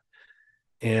Delta.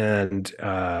 And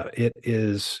it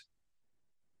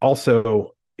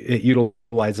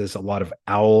utilizes a lot of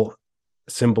owl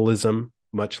symbolism,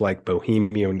 much like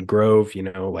Bohemian Grove,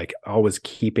 like always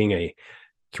keeping a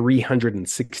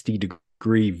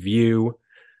 360-degree view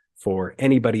for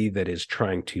anybody that is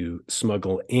trying to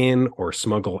smuggle in or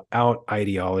smuggle out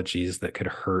ideologies that could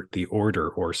hurt the order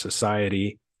or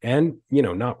society, and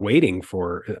not waiting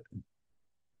for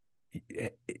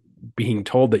being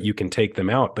told that you can take them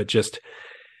out, but just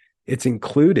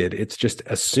it's just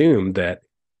assumed that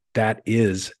that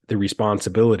is the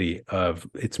responsibility of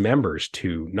its members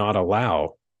to not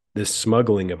allow this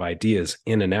smuggling of ideas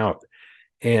in and out.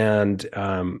 And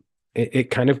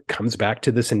it kind of comes back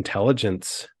to this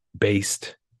intelligence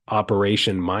based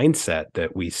operation mindset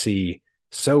that we see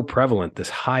so prevalent, this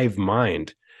hive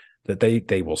mind that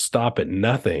they will stop at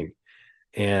nothing.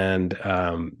 And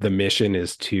the mission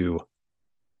is to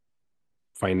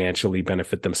financially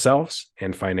benefit themselves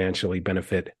and financially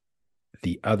benefit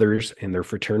the others in their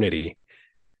fraternity.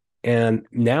 And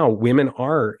now women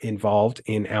are involved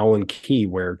in Owl and Key,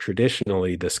 where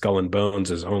traditionally the Skull and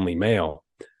Bones is only male.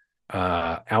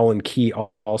 Owl and Key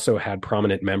also had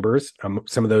prominent members.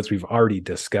 Some of those we've already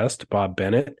discussed: Bob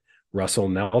Bennett, Russell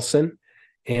Nelson,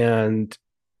 and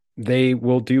they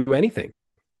will do anything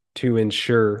to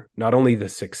ensure not only the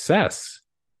success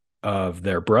of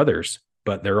their brothers,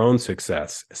 but their own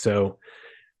success. So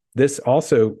this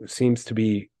also seems to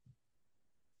be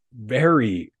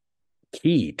very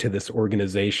key to this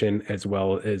organization, as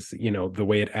well as, the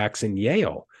way it acts in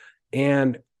Yale.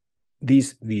 And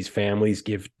these families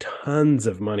give tons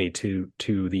of money to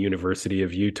the University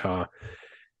of Utah.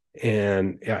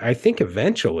 And I think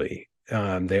eventually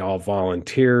they all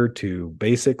volunteer to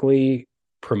basically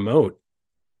promote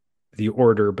the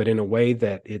order, but in a way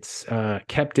that it's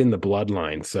kept in the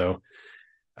bloodline. So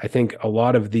I think a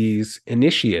lot of these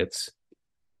initiates,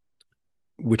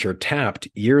 which are tapped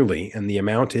yearly, and the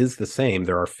amount is the same,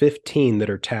 there are 15 that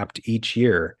are tapped each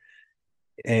year.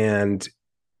 And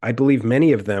I believe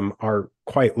many of them are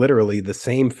quite literally the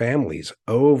same families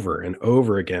over and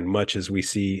over again, much as we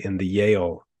see in the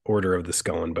Yale Order of the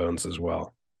Skull and Bones as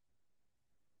well.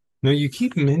 Now, you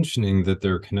keep mentioning that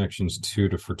there are connections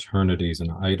to fraternities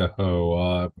in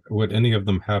Idaho. Would any of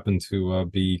them happen to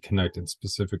be connected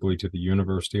specifically to the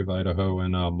University of Idaho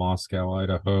in Moscow,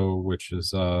 Idaho, which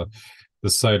is the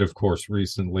site, of course,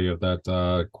 recently of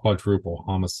that quadruple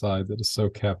homicide that has so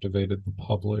captivated the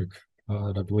public?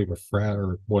 And I believe a frat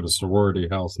or what, a sorority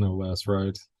house, no less,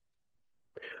 right?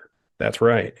 That's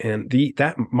right. And the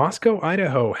that Moscow,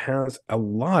 Idaho has a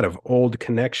lot of old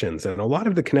connections, and a lot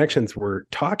of the connections we're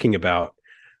talking about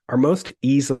are most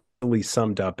easily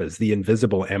summed up as the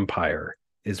invisible empire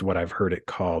is what I've heard it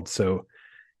called. So,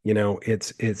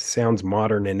 it sounds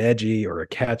modern and edgy or a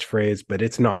catchphrase, but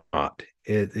it's not.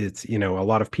 It's a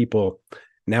lot of people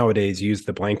nowadays use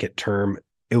the blanket term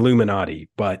Illuminati,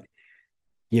 but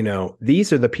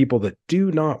these are the people that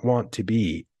do not want to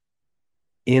be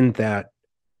in that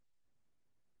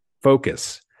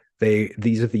focus.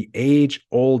 These are the age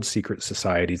old secret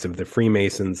societies of the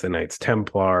Freemasons, the Knights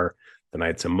Templar, the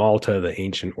Knights of Malta, the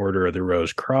Ancient Order of the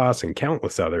Rose Cross, and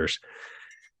countless others,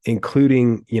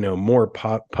 including more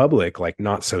public, like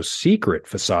not so secret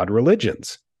facade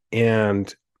religions.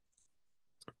 And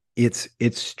it's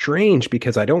strange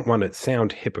because I don't want to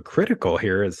sound hypocritical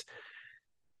here, as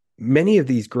many of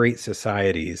these great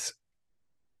societies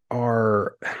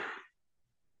are,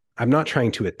 I'm not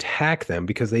trying to attack them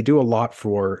because they do a lot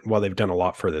for, well, they've done a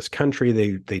lot for this country.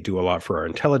 They do a lot for our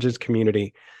intelligence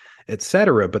community,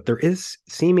 etc. But there is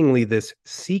seemingly this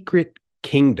secret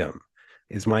kingdom,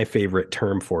 is my favorite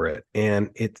term for it. And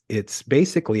it's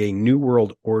basically a new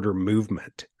world order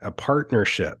movement, a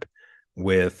partnership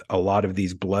with a lot of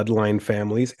these bloodline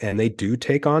families. And they do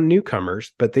take on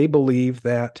newcomers, but they believe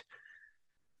that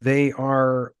they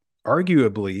are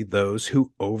arguably those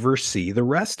who oversee the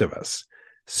rest of us.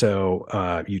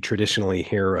 So you traditionally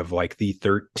hear of like the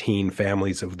 13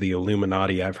 families of the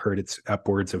Illuminati. I've heard it's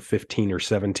upwards of 15 or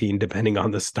 17, depending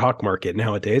on the stock market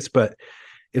nowadays. But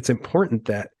it's important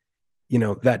that,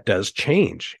 that does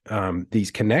change.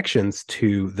 These connections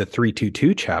to the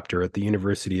 322 chapter at the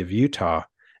University of Utah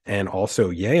and also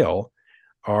Yale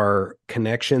are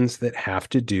connections that have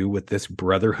to do with this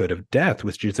brotherhood of death,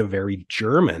 which is a very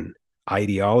German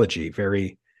ideology,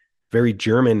 very, very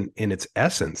German in its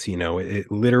essence.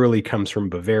 It literally comes from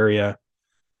Bavaria.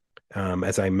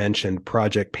 As I mentioned,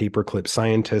 Project Paperclip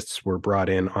scientists were brought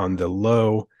in on the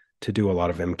low to do a lot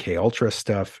of MK Ultra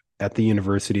stuff at the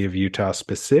University of Utah,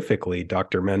 specifically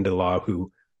Dr. Mendelow,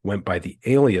 who went by the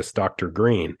alias Dr.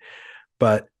 Green.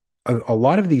 But a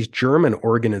lot of these German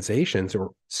organizations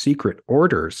or secret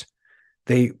orders,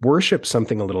 they worship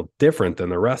something a little different than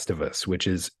the rest of us, which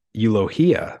is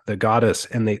Elohia, the goddess,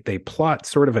 and they plot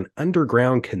sort of an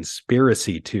underground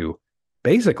conspiracy to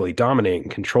basically dominate and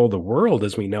control the world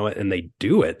as we know it. And they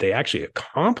do it. They actually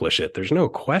accomplish it. There's no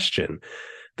question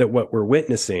that what we're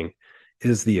witnessing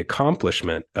is the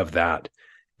accomplishment of that.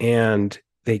 And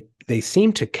they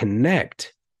seem to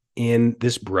connect in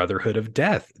this brotherhood of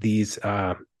death, these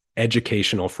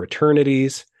educational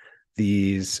fraternities,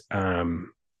 these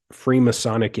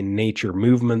Freemasonic in nature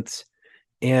movements.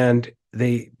 And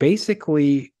they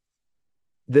basically,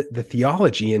 the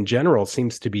theology in general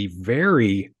seems to be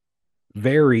very,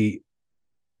 very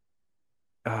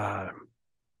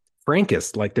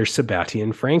Frankist, like they're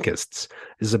Sabbatian Frankists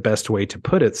is the best way to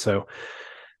put it. So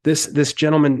this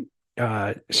gentleman,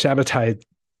 Shabbatai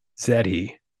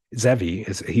Zevi,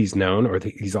 as he's known, or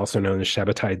he's also known as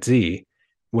Shabbatai Z,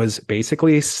 was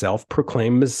basically a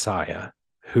self-proclaimed Messiah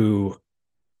who,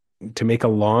 to make a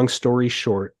long story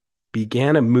short,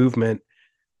 began a movement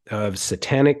of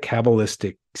satanic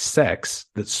Kabbalistic sects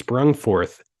that sprung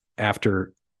forth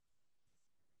after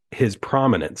his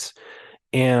prominence.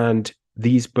 And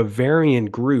these Bavarian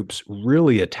groups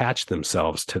really attached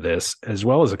themselves to this, as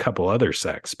well as a couple other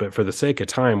sects. But for the sake of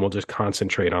time, we'll just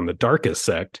concentrate on the darkest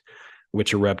sect,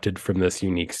 which erupted from this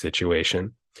unique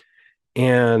situation.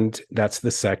 And that's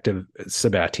the sect of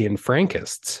Sabbatian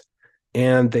Frankists.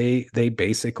 And they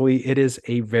basically, it is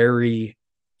a very,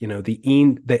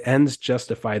 the ends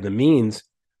justify the means,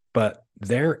 but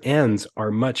their ends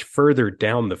are much further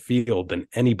down the field than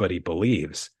anybody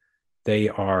believes. They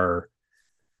are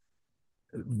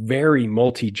very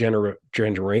generational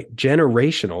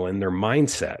in their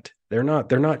mindset. They're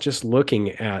not just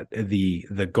looking at the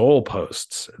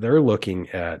goalposts. They're looking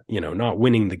at, not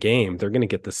winning the game. They're going to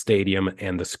get the stadium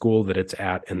and the school that it's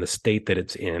at and the state that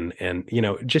it's in, and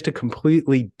just a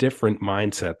completely different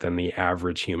mindset than the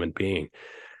average human being.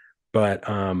 But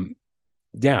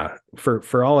yeah,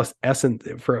 for all essence,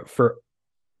 for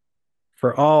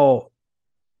for all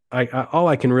all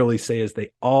I can really say is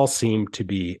they all seem to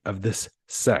be of this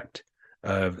sect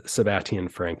of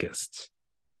Sabbatian Frankists.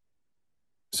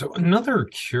 So another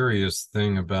curious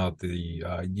thing about the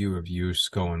U of U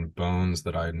Skull and Bones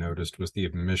that I noticed was the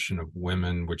admission of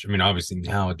women, which I mean, obviously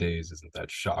nowadays isn't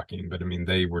that shocking, but I mean,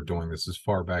 they were doing this as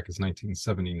far back as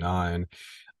 1979.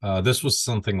 This was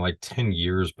something like 10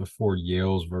 years before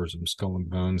Yale's version of Skull and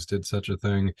Bones did such a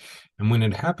thing. And when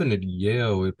it happened at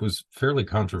Yale, it was fairly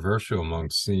controversial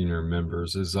among senior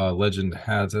members. As legend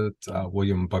has it,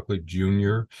 William Buckley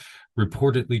Jr.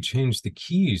 reportedly changed the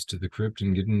keys to the crypt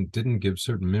and didn't give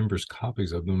certain members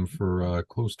copies of them for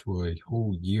close to a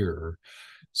whole year.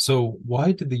 So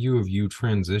why did the U of U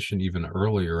transition even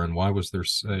earlier, and why was there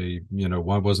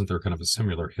why wasn't there kind of a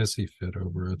similar hissy fit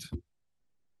over it?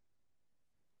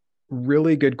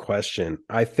 Really good question.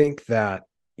 I think that,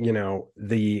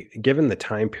 the given the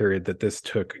time period that this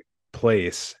took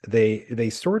place, they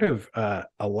sort of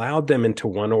allowed them into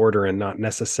one order and not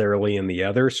necessarily in the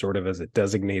other, sort of as a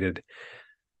designated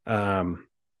um,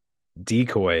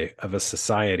 decoy of a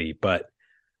society. But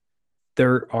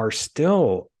there are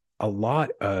still a lot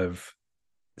of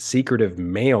secretive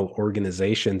male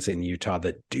organizations in Utah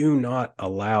that do not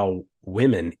allow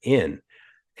women in.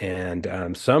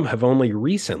 And some have only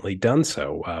recently done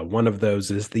so. One of those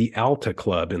is the Alta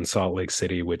Club in Salt Lake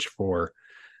City, which for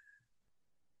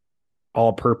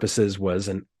all purposes was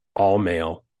an all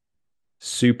male,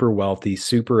 super wealthy,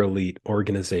 super elite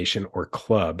organization or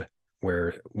club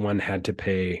where one had to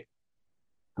pay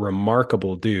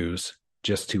remarkable dues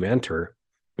just to enter.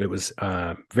 It was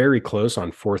very close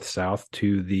on 4th South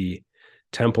to the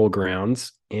temple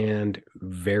grounds and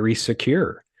very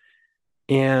secure.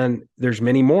 And there's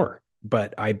many more,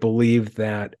 but I believe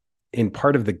that in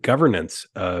part of the governance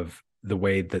of the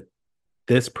way that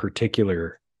this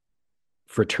particular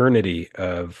fraternity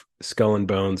of Skull and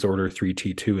Bones Order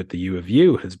 3T2 at the U of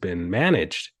U has been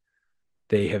managed,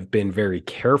 they have been very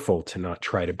careful to not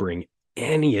try to bring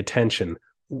any attention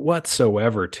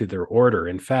whatsoever to their order.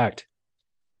 In fact,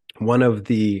 one of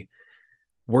the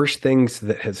worst things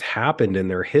that has happened in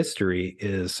their history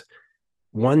is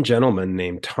one gentleman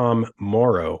named Tom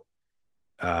Morrow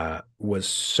was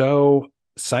so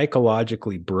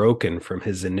psychologically broken from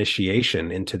his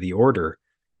initiation into the order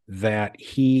that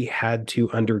he had to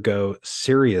undergo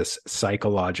serious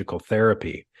psychological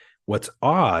therapy. What's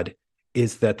odd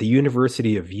is that the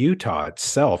University of Utah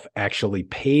itself actually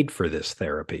paid for this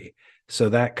therapy. So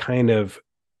that kind of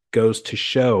goes to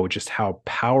show just how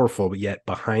powerful yet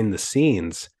behind the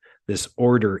scenes this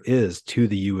order is to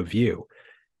the U of U.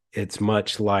 It's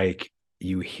much like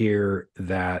you hear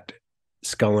that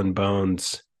Skull and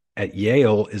Bones at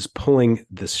Yale is pulling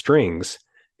the strings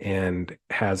and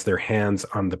has their hands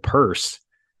on the purse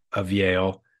of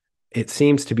Yale. It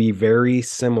seems to be very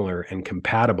similar and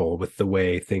compatible with the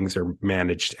way things are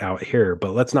managed out here.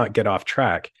 But let's not get off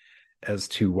track as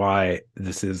to why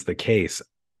this is the case.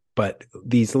 But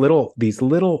these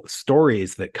little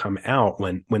stories that come out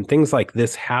when things like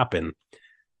this happen,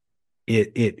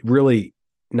 it really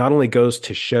not only goes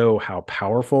to show how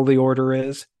powerful the order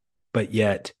is, but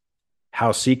yet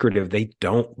how secretive. They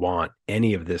don't want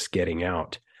any of this getting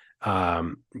out.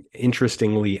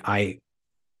 Interestingly, I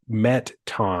met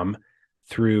Tom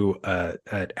through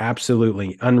an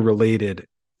absolutely unrelated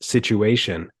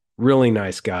situation. Really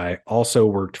nice guy. Also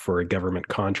worked for a government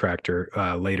contractor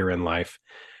later in life,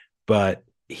 but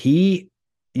he,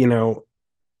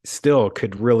 still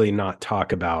could really not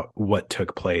talk about what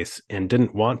took place and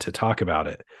didn't want to talk about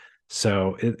it.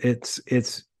 So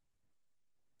it's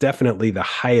definitely the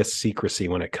highest secrecy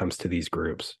when it comes to these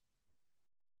groups.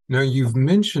 Now, you've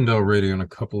mentioned already on a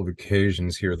couple of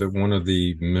occasions here that one of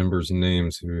the members'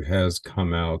 names who has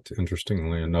come out,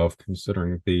 interestingly enough,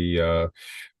 considering the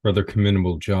rather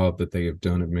commendable job that they have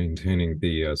done at maintaining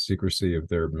the secrecy of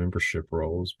their membership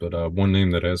roles. But one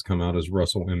name that has come out is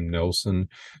Russell M. Nelson.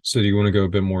 So, do you want to go a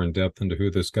bit more in depth into who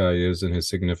this guy is and his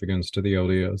significance to the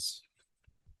LDS?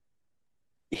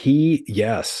 He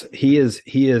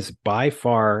is by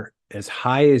far as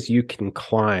high as you can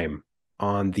climb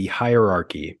on the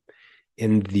hierarchy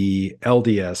in the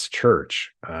LDS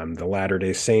Church. The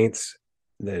Latter-day Saints,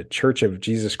 the Church of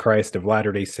Jesus Christ of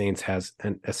Latter-day Saints has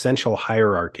an essential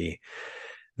hierarchy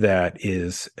that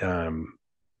is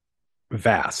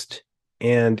vast,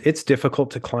 and it's difficult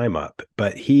to climb up.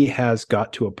 But he has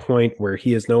got to a point where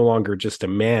he is no longer just a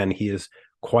man. He is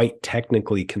quite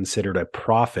technically considered a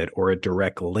prophet or a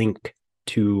direct link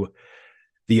to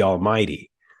the Almighty.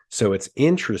 So it's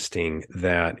interesting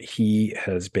that he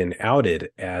has been outed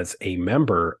as a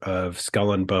member of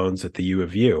Skull and Bones at the U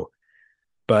of U,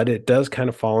 but it does kind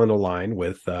of fall into line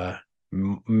with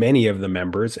many of the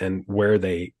members and where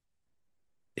they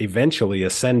eventually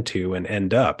ascend to and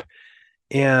end up.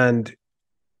 And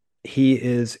he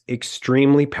is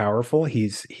extremely powerful.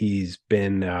 He's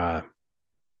been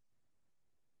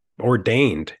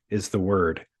ordained is the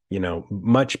word,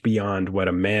 much beyond what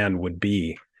a man would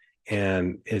be,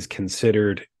 and is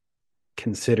considered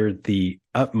the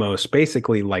utmost,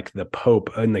 basically like the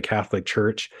Pope in the Catholic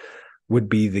Church would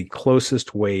be the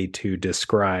closest way to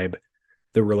describe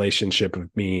the relationship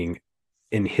of being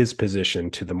in his position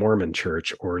to the Mormon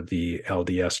Church or the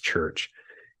LDS Church.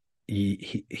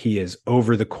 He is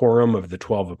over the quorum of the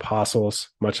 12 apostles,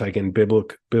 much like in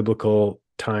biblical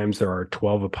times there are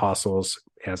 12 apostles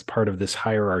as part of this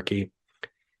hierarchy.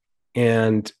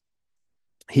 And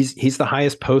he's the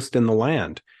highest post in the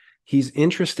land. He's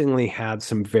interestingly had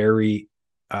some very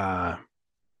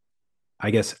I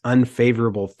guess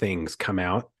unfavorable things come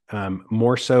out,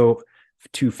 more so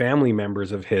to family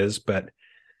members of his, but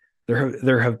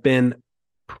there have been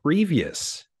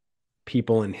previous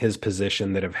people in his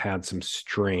position that have had some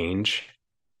strange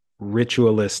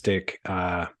ritualistic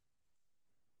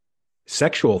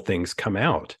sexual things come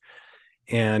out.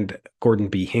 And Gordon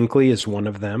B. Hinckley is one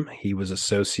of them. He was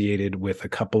associated with a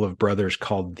couple of brothers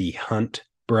called the Hunt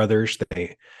brothers.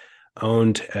 They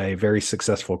owned a very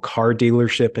successful car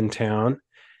dealership in town.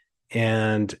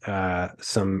 And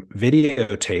some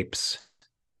videotapes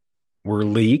were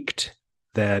leaked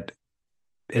that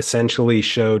essentially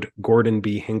showed Gordon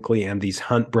B. Hinckley and these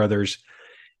Hunt brothers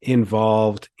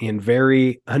involved in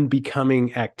very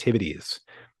unbecoming activities.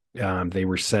 They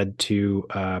were said to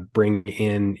bring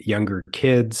in younger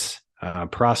kids,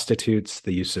 prostitutes,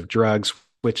 the use of drugs,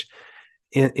 which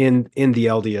in the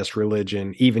LDS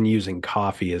religion, even using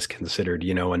coffee is considered,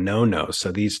 a no-no.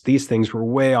 So these things were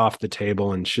way off the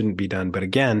table and shouldn't be done. But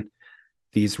again,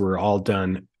 these were all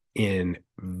done in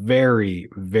very,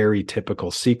 very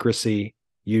typical secrecy,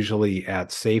 usually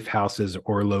at safe houses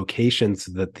or locations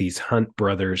that these Hunt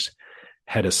brothers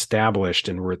had established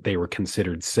and they were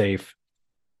considered safe.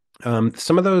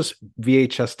 Some of those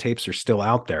VHS tapes are still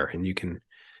out there, and you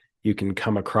can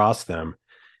come across them.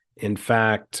 In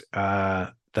fact,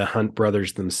 the Hunt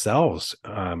brothers themselves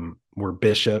were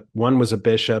bishop. One was a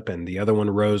bishop, and the other one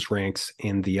rose ranks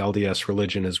in the LDS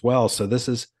religion as well. So this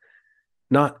is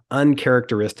not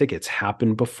uncharacteristic. It's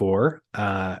happened before.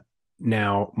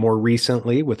 Now, more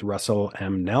recently with Russell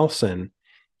M. Nelson,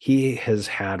 he has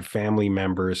had family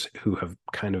members who have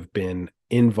kind of been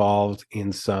involved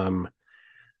in some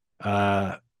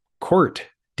court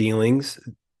dealings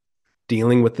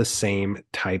dealing with the same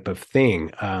type of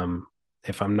thing.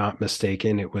 If I'm not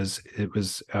mistaken, it was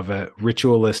of a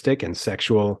ritualistic and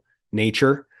sexual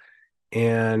nature,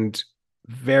 and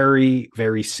very,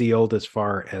 very sealed as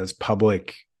far as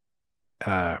public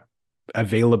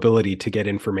availability to get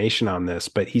information on this.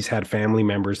 But he's had family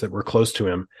members that were close to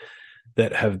him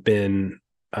that have been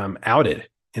outed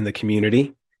in the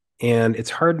community. And it's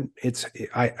hard.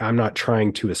 I'm not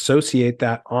trying to associate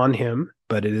that on him,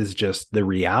 but it is just the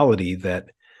reality that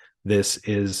this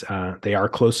is, they are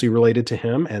closely related to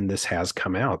him, and this has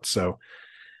come out. So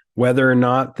whether or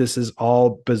not this is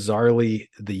all bizarrely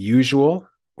the usual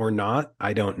or not,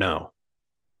 I don't know.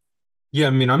 Yeah,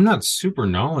 I mean, I'm not super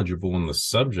knowledgeable on the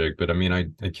subject, but I mean,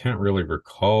 I can't really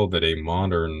recall that a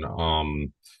modern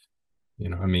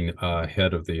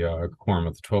head of the Quorum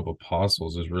of the 12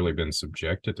 Apostles has really been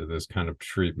subjected to this kind of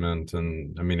treatment.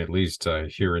 And I mean, at least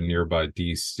here in nearby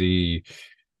DC,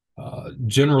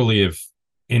 generally, if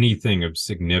anything of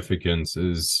significance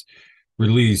is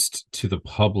released to the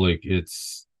public,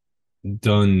 it's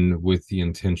done with the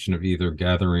intention of either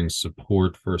gathering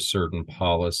support for a certain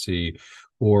policy,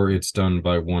 or it's done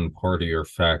by one party or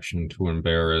faction to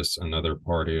embarrass another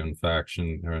party and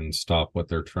faction and stop what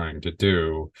they're trying to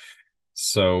do.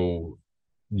 So,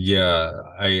 yeah,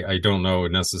 I don't know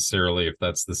necessarily if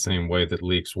that's the same way that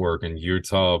leaks work in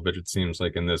Utah, but it seems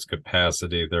like in this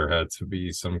capacity there had to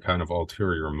be some kind of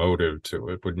ulterior motive to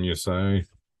it, wouldn't you say?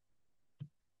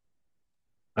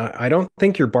 I don't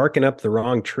think you're barking up the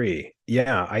wrong tree.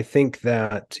 Yeah, I think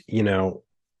that,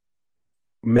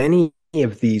 many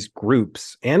of these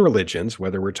groups and religions,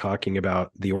 whether we're talking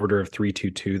about the Order of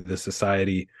 322, the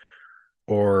Society,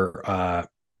 or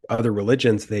other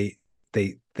religions, they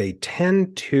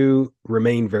tend to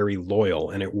remain very loyal,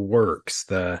 and it works.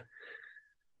 The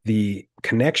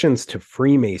connections to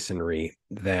Freemasonry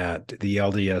that the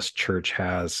LDS Church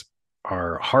has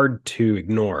are hard to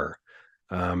ignore.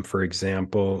 For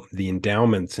example, the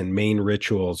endowments and main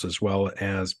rituals, as well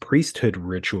as priesthood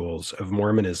rituals of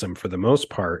Mormonism, for the most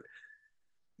part,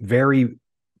 vary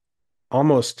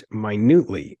almost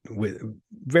minutely, with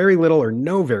very little or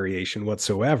no variation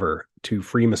whatsoever, to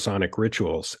Freemasonic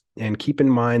rituals. And keep in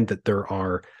mind that there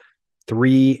are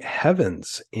three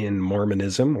heavens in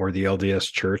Mormonism or the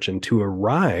LDS Church. And to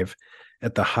arrive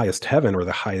at the highest heaven or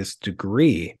the highest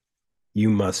degree, you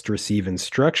must receive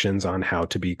instructions on how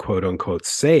to be quote unquote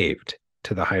saved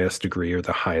to the highest degree or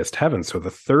the highest heaven. So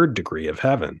the third degree of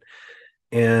heaven.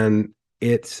 And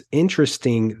it's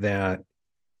interesting that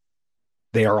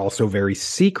they are also very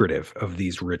secretive of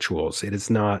these rituals. It is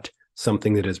not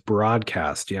something that is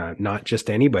broadcast. Yeah, not just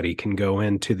anybody can go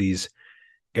into these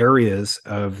areas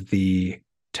of the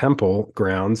temple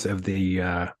grounds of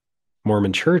the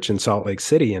Mormon Church in Salt Lake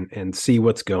City and see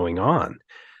what's going on.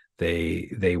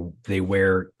 They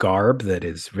wear garb that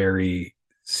is very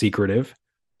secretive.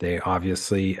 They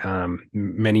obviously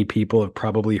many people have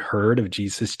probably heard of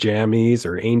Jesus jammies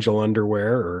or angel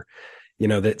underwear, or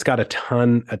that's got a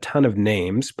ton of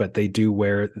names, but they do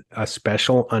wear a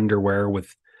special underwear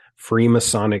with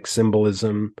Freemasonic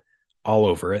symbolism all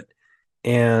over it.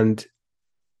 And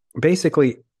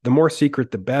basically, the more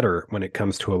secret, the better when it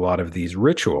comes to a lot of these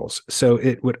rituals. So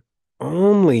it would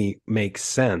only make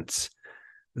sense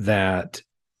that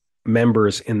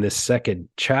members in this second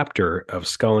chapter of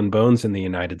Skull and Bones in the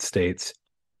United States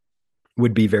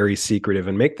would be very secretive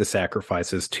and make the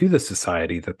sacrifices to the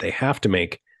society that they have to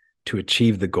make to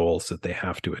achieve the goals that they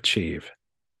have to achieve.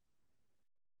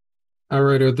 All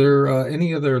right. Are there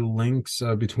any other links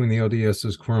between the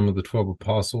LDS's Quorum of the 12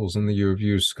 Apostles and the U of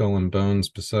U's Skull and Bones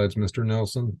besides Mr.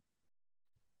 Nelson?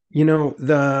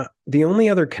 The only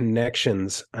other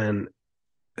connections, and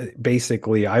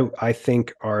basically I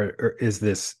think is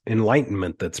this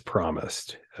enlightenment that's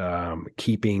promised,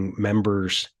 keeping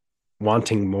members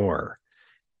wanting more.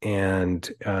 And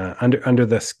under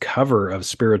this cover of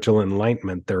spiritual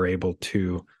enlightenment, they're able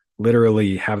to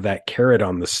literally have that carrot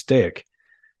on the stick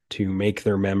to make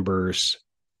their members,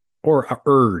 or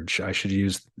urge, I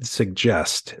should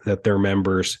suggest that their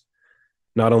members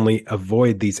not only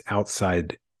avoid these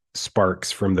outside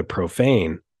sparks from the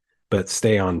profane, but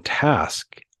stay on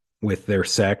task with their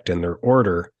sect and their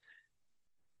order,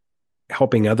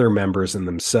 helping other members and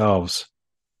themselves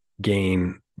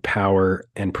gain power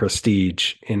and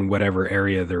prestige in whatever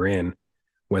area they're in,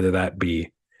 whether that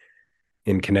be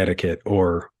in Connecticut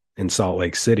or in Salt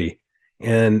Lake City.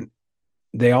 And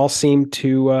they all seem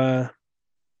to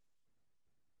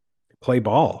play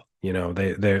ball.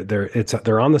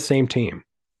 They're on the same team.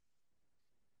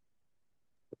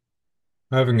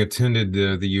 Having attended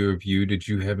the U of U, did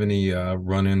you have any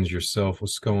run-ins yourself with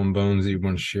Skull and Bones that you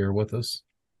want to share with us?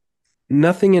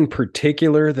 Nothing in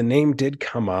particular. The name did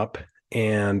come up,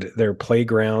 and their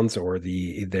playgrounds or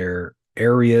their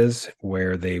areas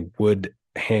where they would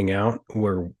hang out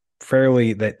were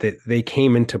fairly that they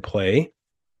came into play.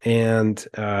 And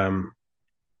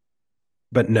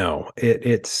but no,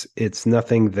 it's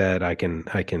nothing that I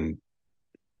can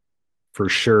for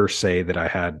sure say that I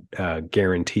had a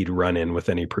guaranteed run in with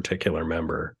any particular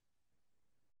member.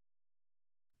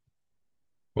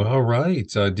 Well, all right.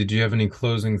 Did you have any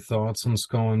closing thoughts on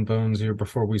Skull and Bones here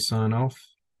before we sign off?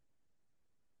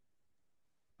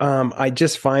 I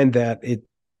just find that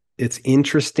it's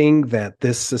interesting that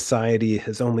this society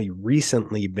has only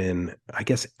recently been, I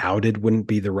guess outed wouldn't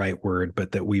be the right word,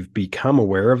 but that we've become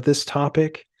aware of this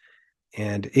topic.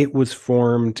 And it was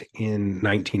formed in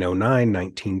 1909,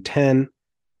 1910.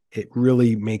 It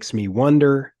really makes me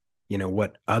wonder,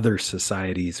 what other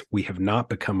societies we have not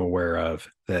become aware of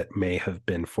that may have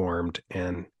been formed,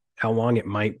 and how long it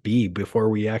might be before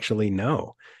we actually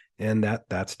know. And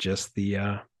that's just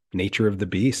the nature of the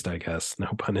beast, I guess.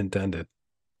 No pun intended.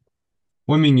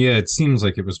 Well, I mean, yeah, it seems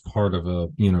like it was part of a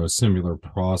similar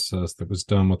process that was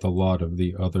done with a lot of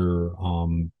the other,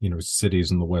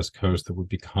 cities in the West Coast that would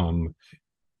become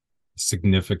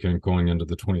significant going into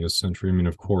the 20th century. I mean,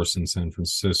 of course, in San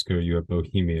Francisco, you have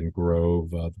Bohemian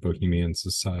Grove, the Bohemian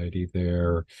Society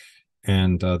there.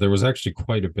 And there was actually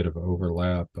quite a bit of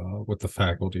overlap with the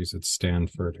faculties at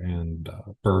Stanford and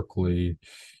Berkeley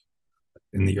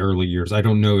in the early years. I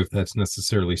don't know if that's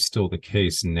necessarily still the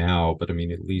case now, but I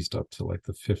mean, at least up to like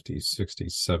the 50s,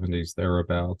 60s, 70s,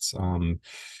 thereabouts.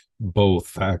 Both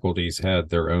faculties had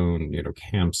their own,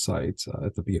 campsites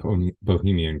at the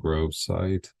Bohemian Grove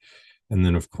site. And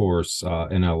then, of course,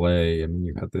 in LA, I mean,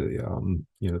 you had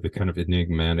the kind of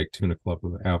enigmatic tuna club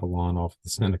of Avalon off the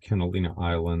Santa Catalina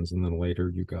Islands. And then later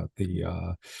you got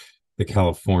the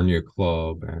California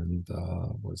Club and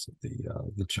was it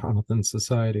the Jonathan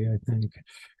Society, I think.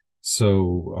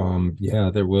 So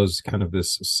yeah, there was kind of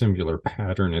this singular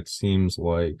pattern, it seems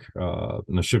like,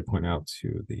 and I should point out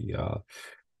to the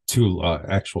two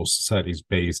actual societies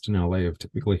based in LA have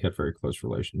typically had very close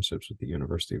relationships with the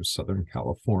University of Southern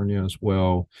California as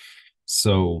well.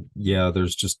 So yeah,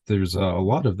 there's a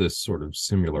lot of this sort of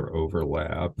similar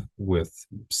overlap with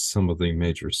some of the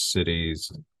major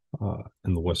cities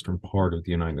in the western part of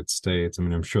the United States. I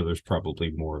mean, I'm sure there's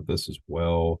probably more of this as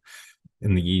well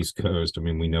in the East Coast. I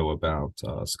mean, we know about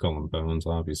Skull and Bones,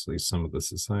 obviously, some of the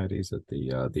societies at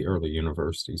the early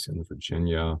universities in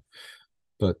Virginia.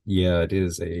 But yeah, it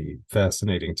is a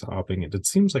fascinating topic, and it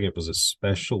seems like it was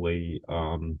especially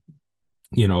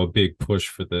a big push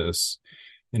for this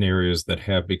in areas that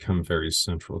have become very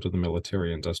central to the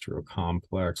military industrial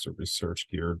complex or research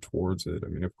geared towards it. I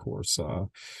mean, of course,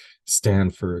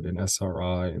 Stanford and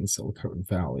SRI and Silicon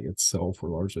Valley itself were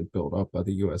largely built up by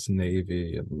the US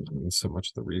Navy, and so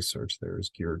much of the research there is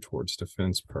geared towards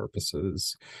defense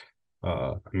purposes.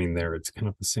 I mean, there it's kind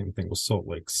of the same thing with Salt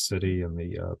Lake City and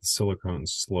the Silicon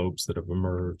slopes that have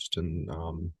emerged, and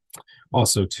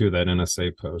also too that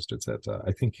NSA post. It's at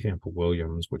I think Camp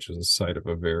Williams, which is a site of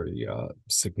a very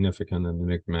significant and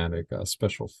enigmatic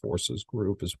special forces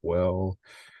group as well.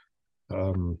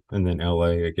 And then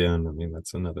LA again. I mean,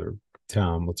 that's another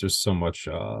town with just so much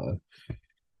uh,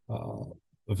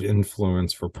 of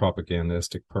influence for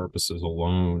propagandistic purposes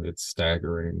alone. It's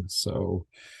staggering. So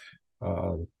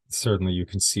uh, certainly you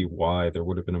can see why there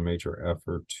would have been a major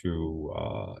effort to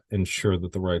ensure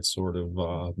that the right sort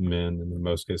of men, and in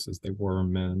most cases they were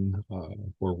men,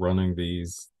 were running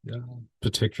these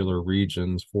particular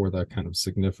regions for that kind of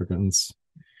significance.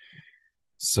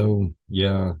 So,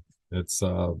 yeah, it's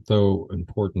though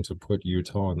important to put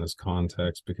Utah in this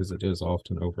context because it is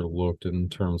often overlooked in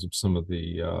terms of some of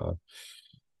the,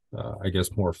 I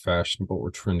guess, more fashionable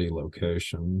or trendy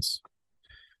locations.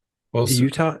 Well,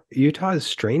 so, Utah is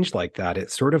strange like that.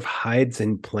 It sort of hides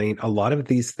in plain a lot of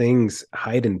these things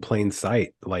hide in plain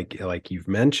sight, like you've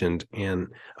mentioned. And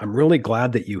I'm really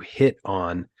glad that you hit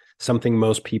on something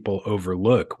most people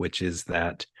overlook, which is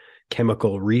that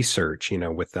chemical research,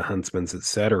 with the Huntsmans, et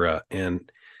cetera. And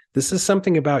this is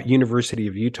something about University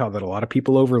of Utah that a lot of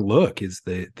people overlook is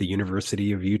the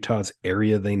University of Utah's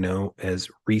area they know as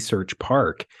Research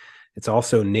Park. It's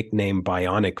also nicknamed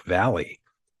Bionic Valley.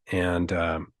 And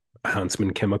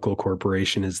Huntsman Chemical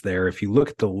Corporation is there. If you look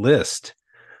at the list,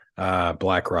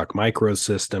 BlackRock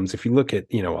Microsystems, if you look at,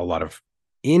 a lot of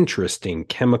interesting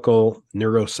chemical,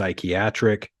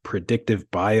 neuropsychiatric, predictive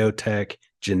biotech,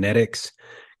 genetics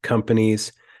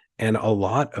companies, and a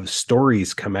lot of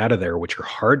stories come out of there, which are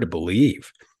hard to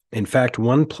believe. In fact,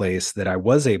 one place that I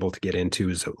was able to get into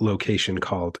is a location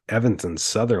called Evanston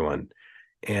Sutherland.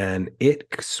 And it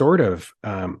sort of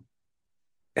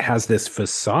has this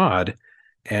facade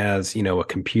as a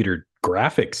computer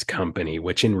graphics company,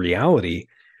 which in reality,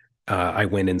 I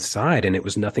went inside and it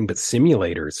was nothing but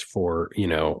simulators for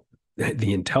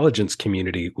the intelligence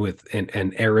community with and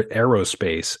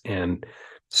aerospace and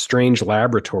strange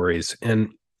laboratories. And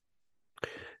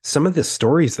some of the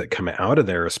stories that come out of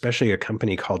there, especially a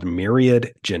company called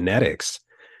Myriad Genetics,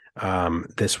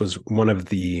 this was one of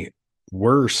the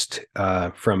worst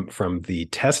from the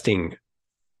testing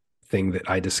thing that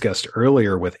I discussed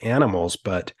earlier with animals,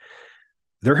 but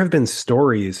there have been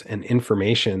stories and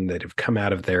information that have come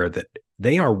out of there that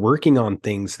they are working on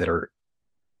things that are,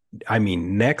 I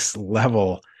mean, next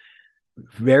level,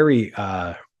 very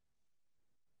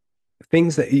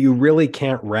things that you really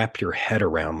can't wrap your head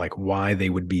around, like why they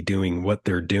would be doing what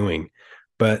they're doing.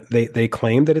 But they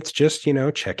claim that it's just,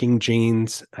 checking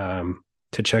genes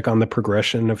to check on the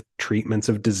progression of treatments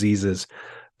of diseases.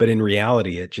 But in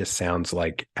reality, it just sounds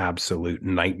like absolute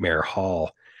nightmare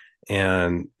hall.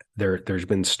 And there's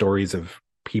been stories of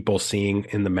people seeing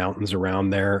in the mountains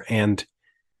around there, and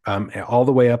all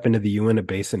the way up into the Uinta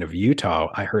Basin of Utah.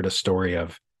 I heard a story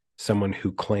of someone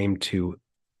who claimed to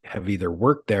have either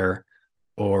worked there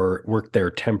or worked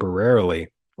there temporarily,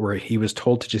 where he was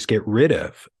told to just get rid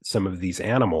of some of these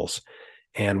animals,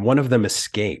 and one of them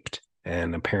escaped.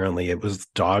 And apparently it was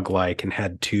dog-like and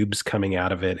had tubes coming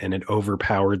out of it, and it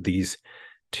overpowered these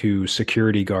two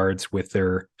security guards with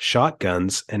their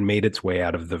shotguns and made its way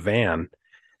out of the van.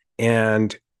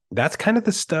 And that's kind of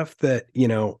the stuff that,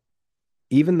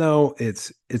 even though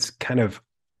it's kind of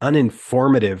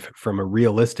uninformative from a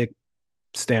realistic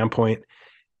standpoint,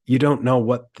 you don't know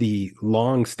what the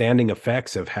long-standing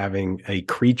effects of having a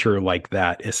creature like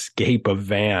that escape a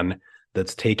van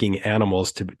that's taking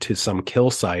animals to some kill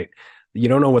site. You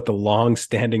don't know what the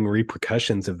long-standing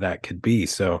repercussions of that could be.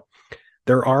 So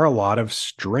there are a lot of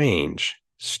strange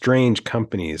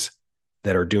companies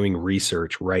that are doing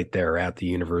research right there at the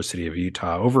University of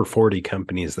Utah. Over 40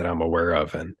 companies that I'm aware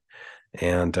of,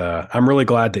 and I'm really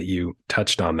glad that you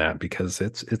touched on that because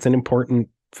it's an important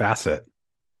facet.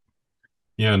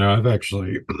 yeah, no, I've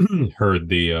actually heard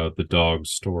the dog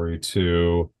story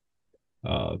too.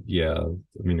 Yeah,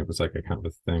 I mean, it was like a kind of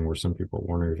a thing where some people were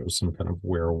wondering if it was some kind of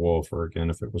werewolf or again,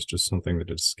 if it was just something that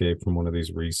had escaped from one of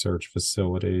these research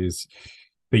facilities.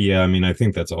 But yeah, I mean, I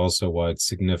think that's also why it's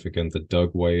significant that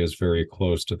Dugway is very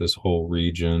close to this whole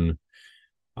region.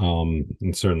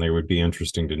 And certainly it would be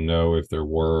interesting to know if there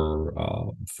were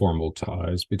formal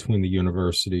ties between the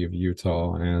University of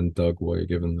Utah and Dugway,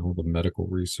 given all the medical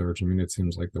research. I mean, it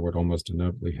seems like there would almost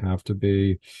inevitably have to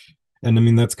be. And I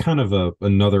mean, that's kind of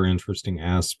another interesting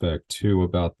aspect too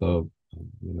about the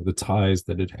ties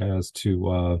that it has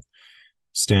to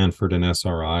Stanford and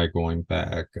SRI going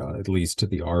back at least to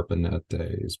the ARPANET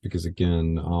days, because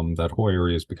again, that whole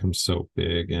area has become so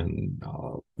big, and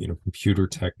computer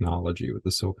technology with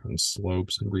the Silicon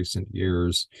Slopes in recent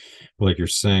years. But like you're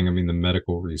saying, I mean, the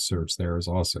medical research there is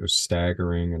also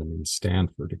staggering, and I mean,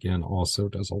 Stanford again also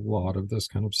does a lot of this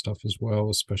kind of stuff as well,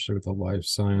 especially with the life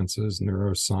sciences,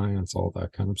 neuroscience, all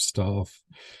that kind of stuff.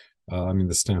 I mean,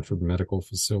 the Stanford Medical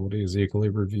Facility is equally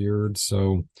revered,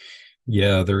 so.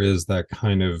 Yeah, there is that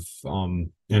kind of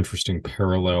interesting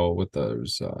parallel with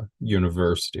those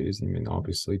universities. I mean,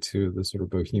 obviously, too, the sort of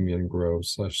Bohemian Grove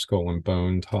 / Skull and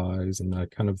Bone ties and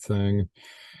that kind of thing.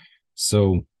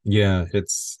 So, yeah,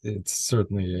 it's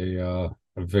certainly a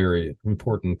very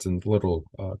important and little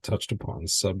touched upon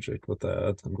subject with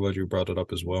that. I'm glad you brought it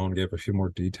up as well and gave a few more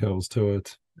details to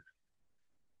it.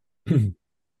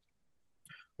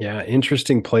 Yeah,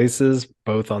 interesting places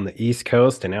both on the East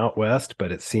Coast and out west,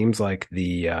 but it seems like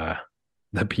the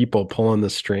people pulling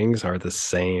the strings are the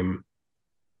same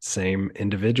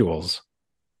individuals.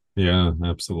 Yeah,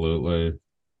 absolutely.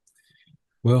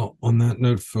 Well, on that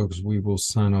note, folks, we will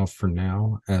sign off for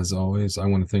now. As always, I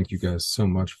want to thank you guys so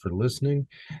much for listening.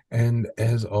 And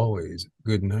as always,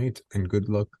 good night and good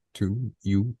luck to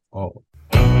you all.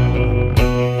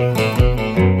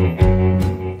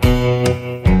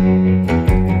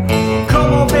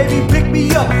 Baby, pick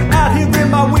me up, out here in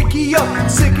my wiki up.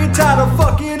 Sick and tired of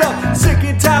fucking up, sick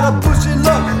and tired of pushing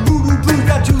luck. Voodoo blue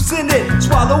got juice in it,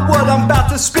 swallow what I'm about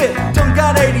to spit. Done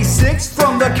got 86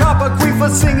 from the Copper Queen for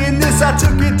singing this. I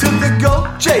took it to the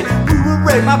Goat J. We were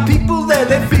right, my people there,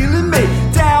 they feeling me.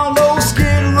 Down low,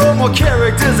 Skid Row, more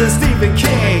characters than Stephen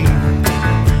King.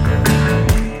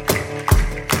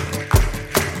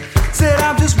 Said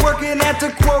I'm just working at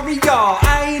the quarry, y'all.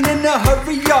 I ain't in a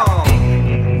hurry, y'all.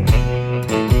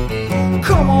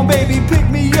 Come on, baby, pick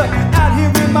me up. Out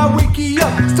here in my wiki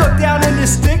up. Stuck down in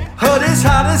this stick. Hut is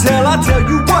hot as hell, I tell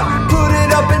you what. Put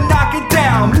it up and knock it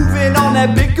down. Moving on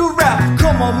that bigger route.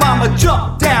 Come on, mama,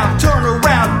 jump down. Turn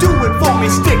around, do it for me.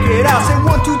 Stick it out. Say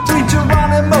 1, 2, 3,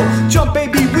 Geronimo. Jump,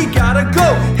 baby, we gotta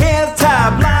go. Hands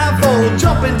tied, blindfold.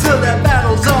 Jump into that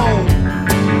battle zone.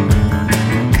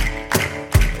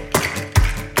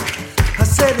 I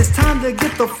said it's time to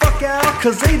get the fuck out,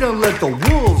 cause they done let the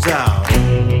wolves out.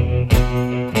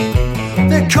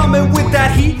 They're coming with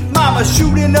that heat, mama,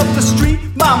 shooting up the street.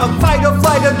 Mama, fight or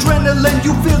flight adrenaline,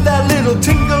 you feel that little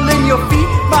tingle in your feet.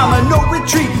 Mama, no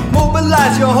retreat,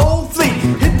 mobilize your whole fleet.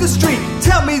 Hit the street,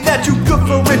 tell me that you good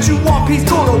for it. You want peace,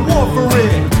 go to war for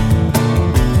it.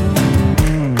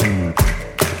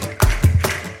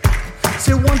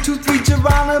 Say 1, 2, 3,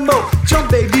 Geronimo. Jump,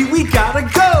 baby, we gotta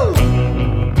go.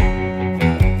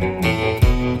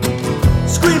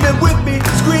 Screaming with me,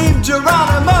 scream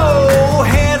Geronimo.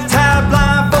 Hands tied,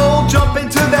 blindfold, jump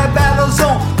into that battle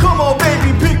zone. Come on,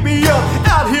 baby, pick me up.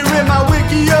 Out here in my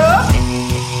wiki up.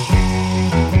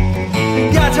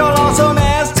 Got y'all on some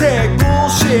Aztec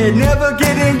bullshit. Never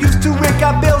getting used to it.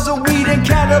 Got bales of weed and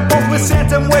catapults with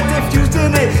Santa Muerte fused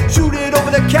in it. Shoot it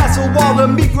over the castle wall. The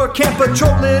Migra can't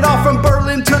patrol it all. From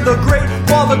Berlin to the Great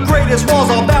Wall. The greatest walls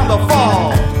are bound to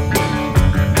fall.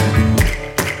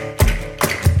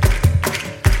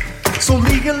 So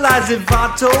legalize it,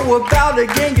 Vato, about a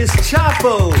Genghis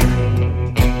Chapo.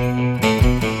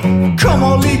 Come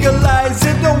on, legalize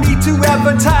it, no need to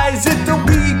advertise it. The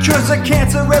weed cures the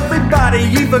cancer, everybody,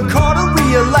 even Carter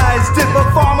realized it.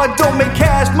 But pharma don't make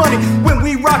cash money when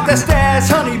we rock that stash,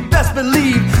 honey. Best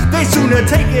believe they sooner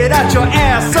take it out your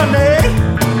ass, sonny.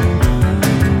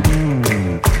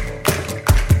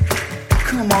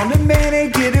 Come on, the man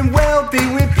ain't getting wealthy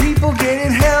with people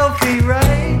getting healthy,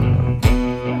 right?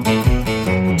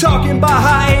 Talking about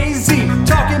high AZ,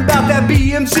 talking about that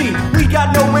BMZ. We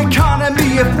got no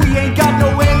economy if we ain't got no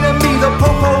enemy. The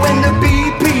Popo and the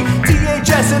BP,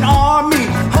 DHS and Army,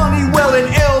 Honeywell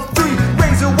and L3,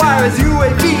 razor wires,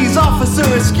 UAVs. Officer,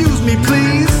 excuse me,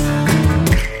 please.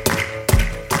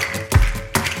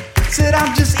 Said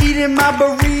I'm just eating my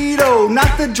burrito,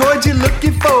 not the droid you're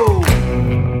looking for.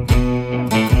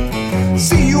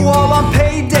 See you all on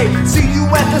payday, see you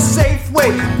at the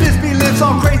Safeway. Bisbee lives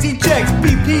on crazy checks,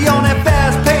 BP on that fast.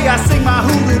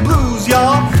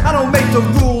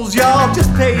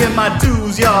 paying my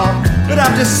dues, y'all. But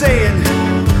I'm just saying,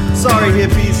 sorry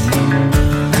hippies.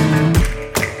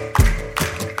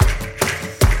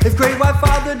 If Great White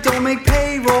Father don't make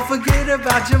payroll, forget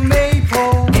about your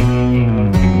maypole.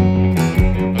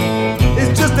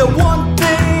 It's just that one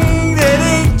thing that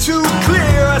ain't too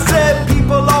clear. I said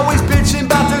people always bitching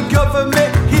about the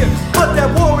government here, but that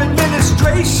war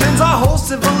administration's our whole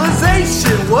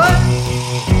civilization. What?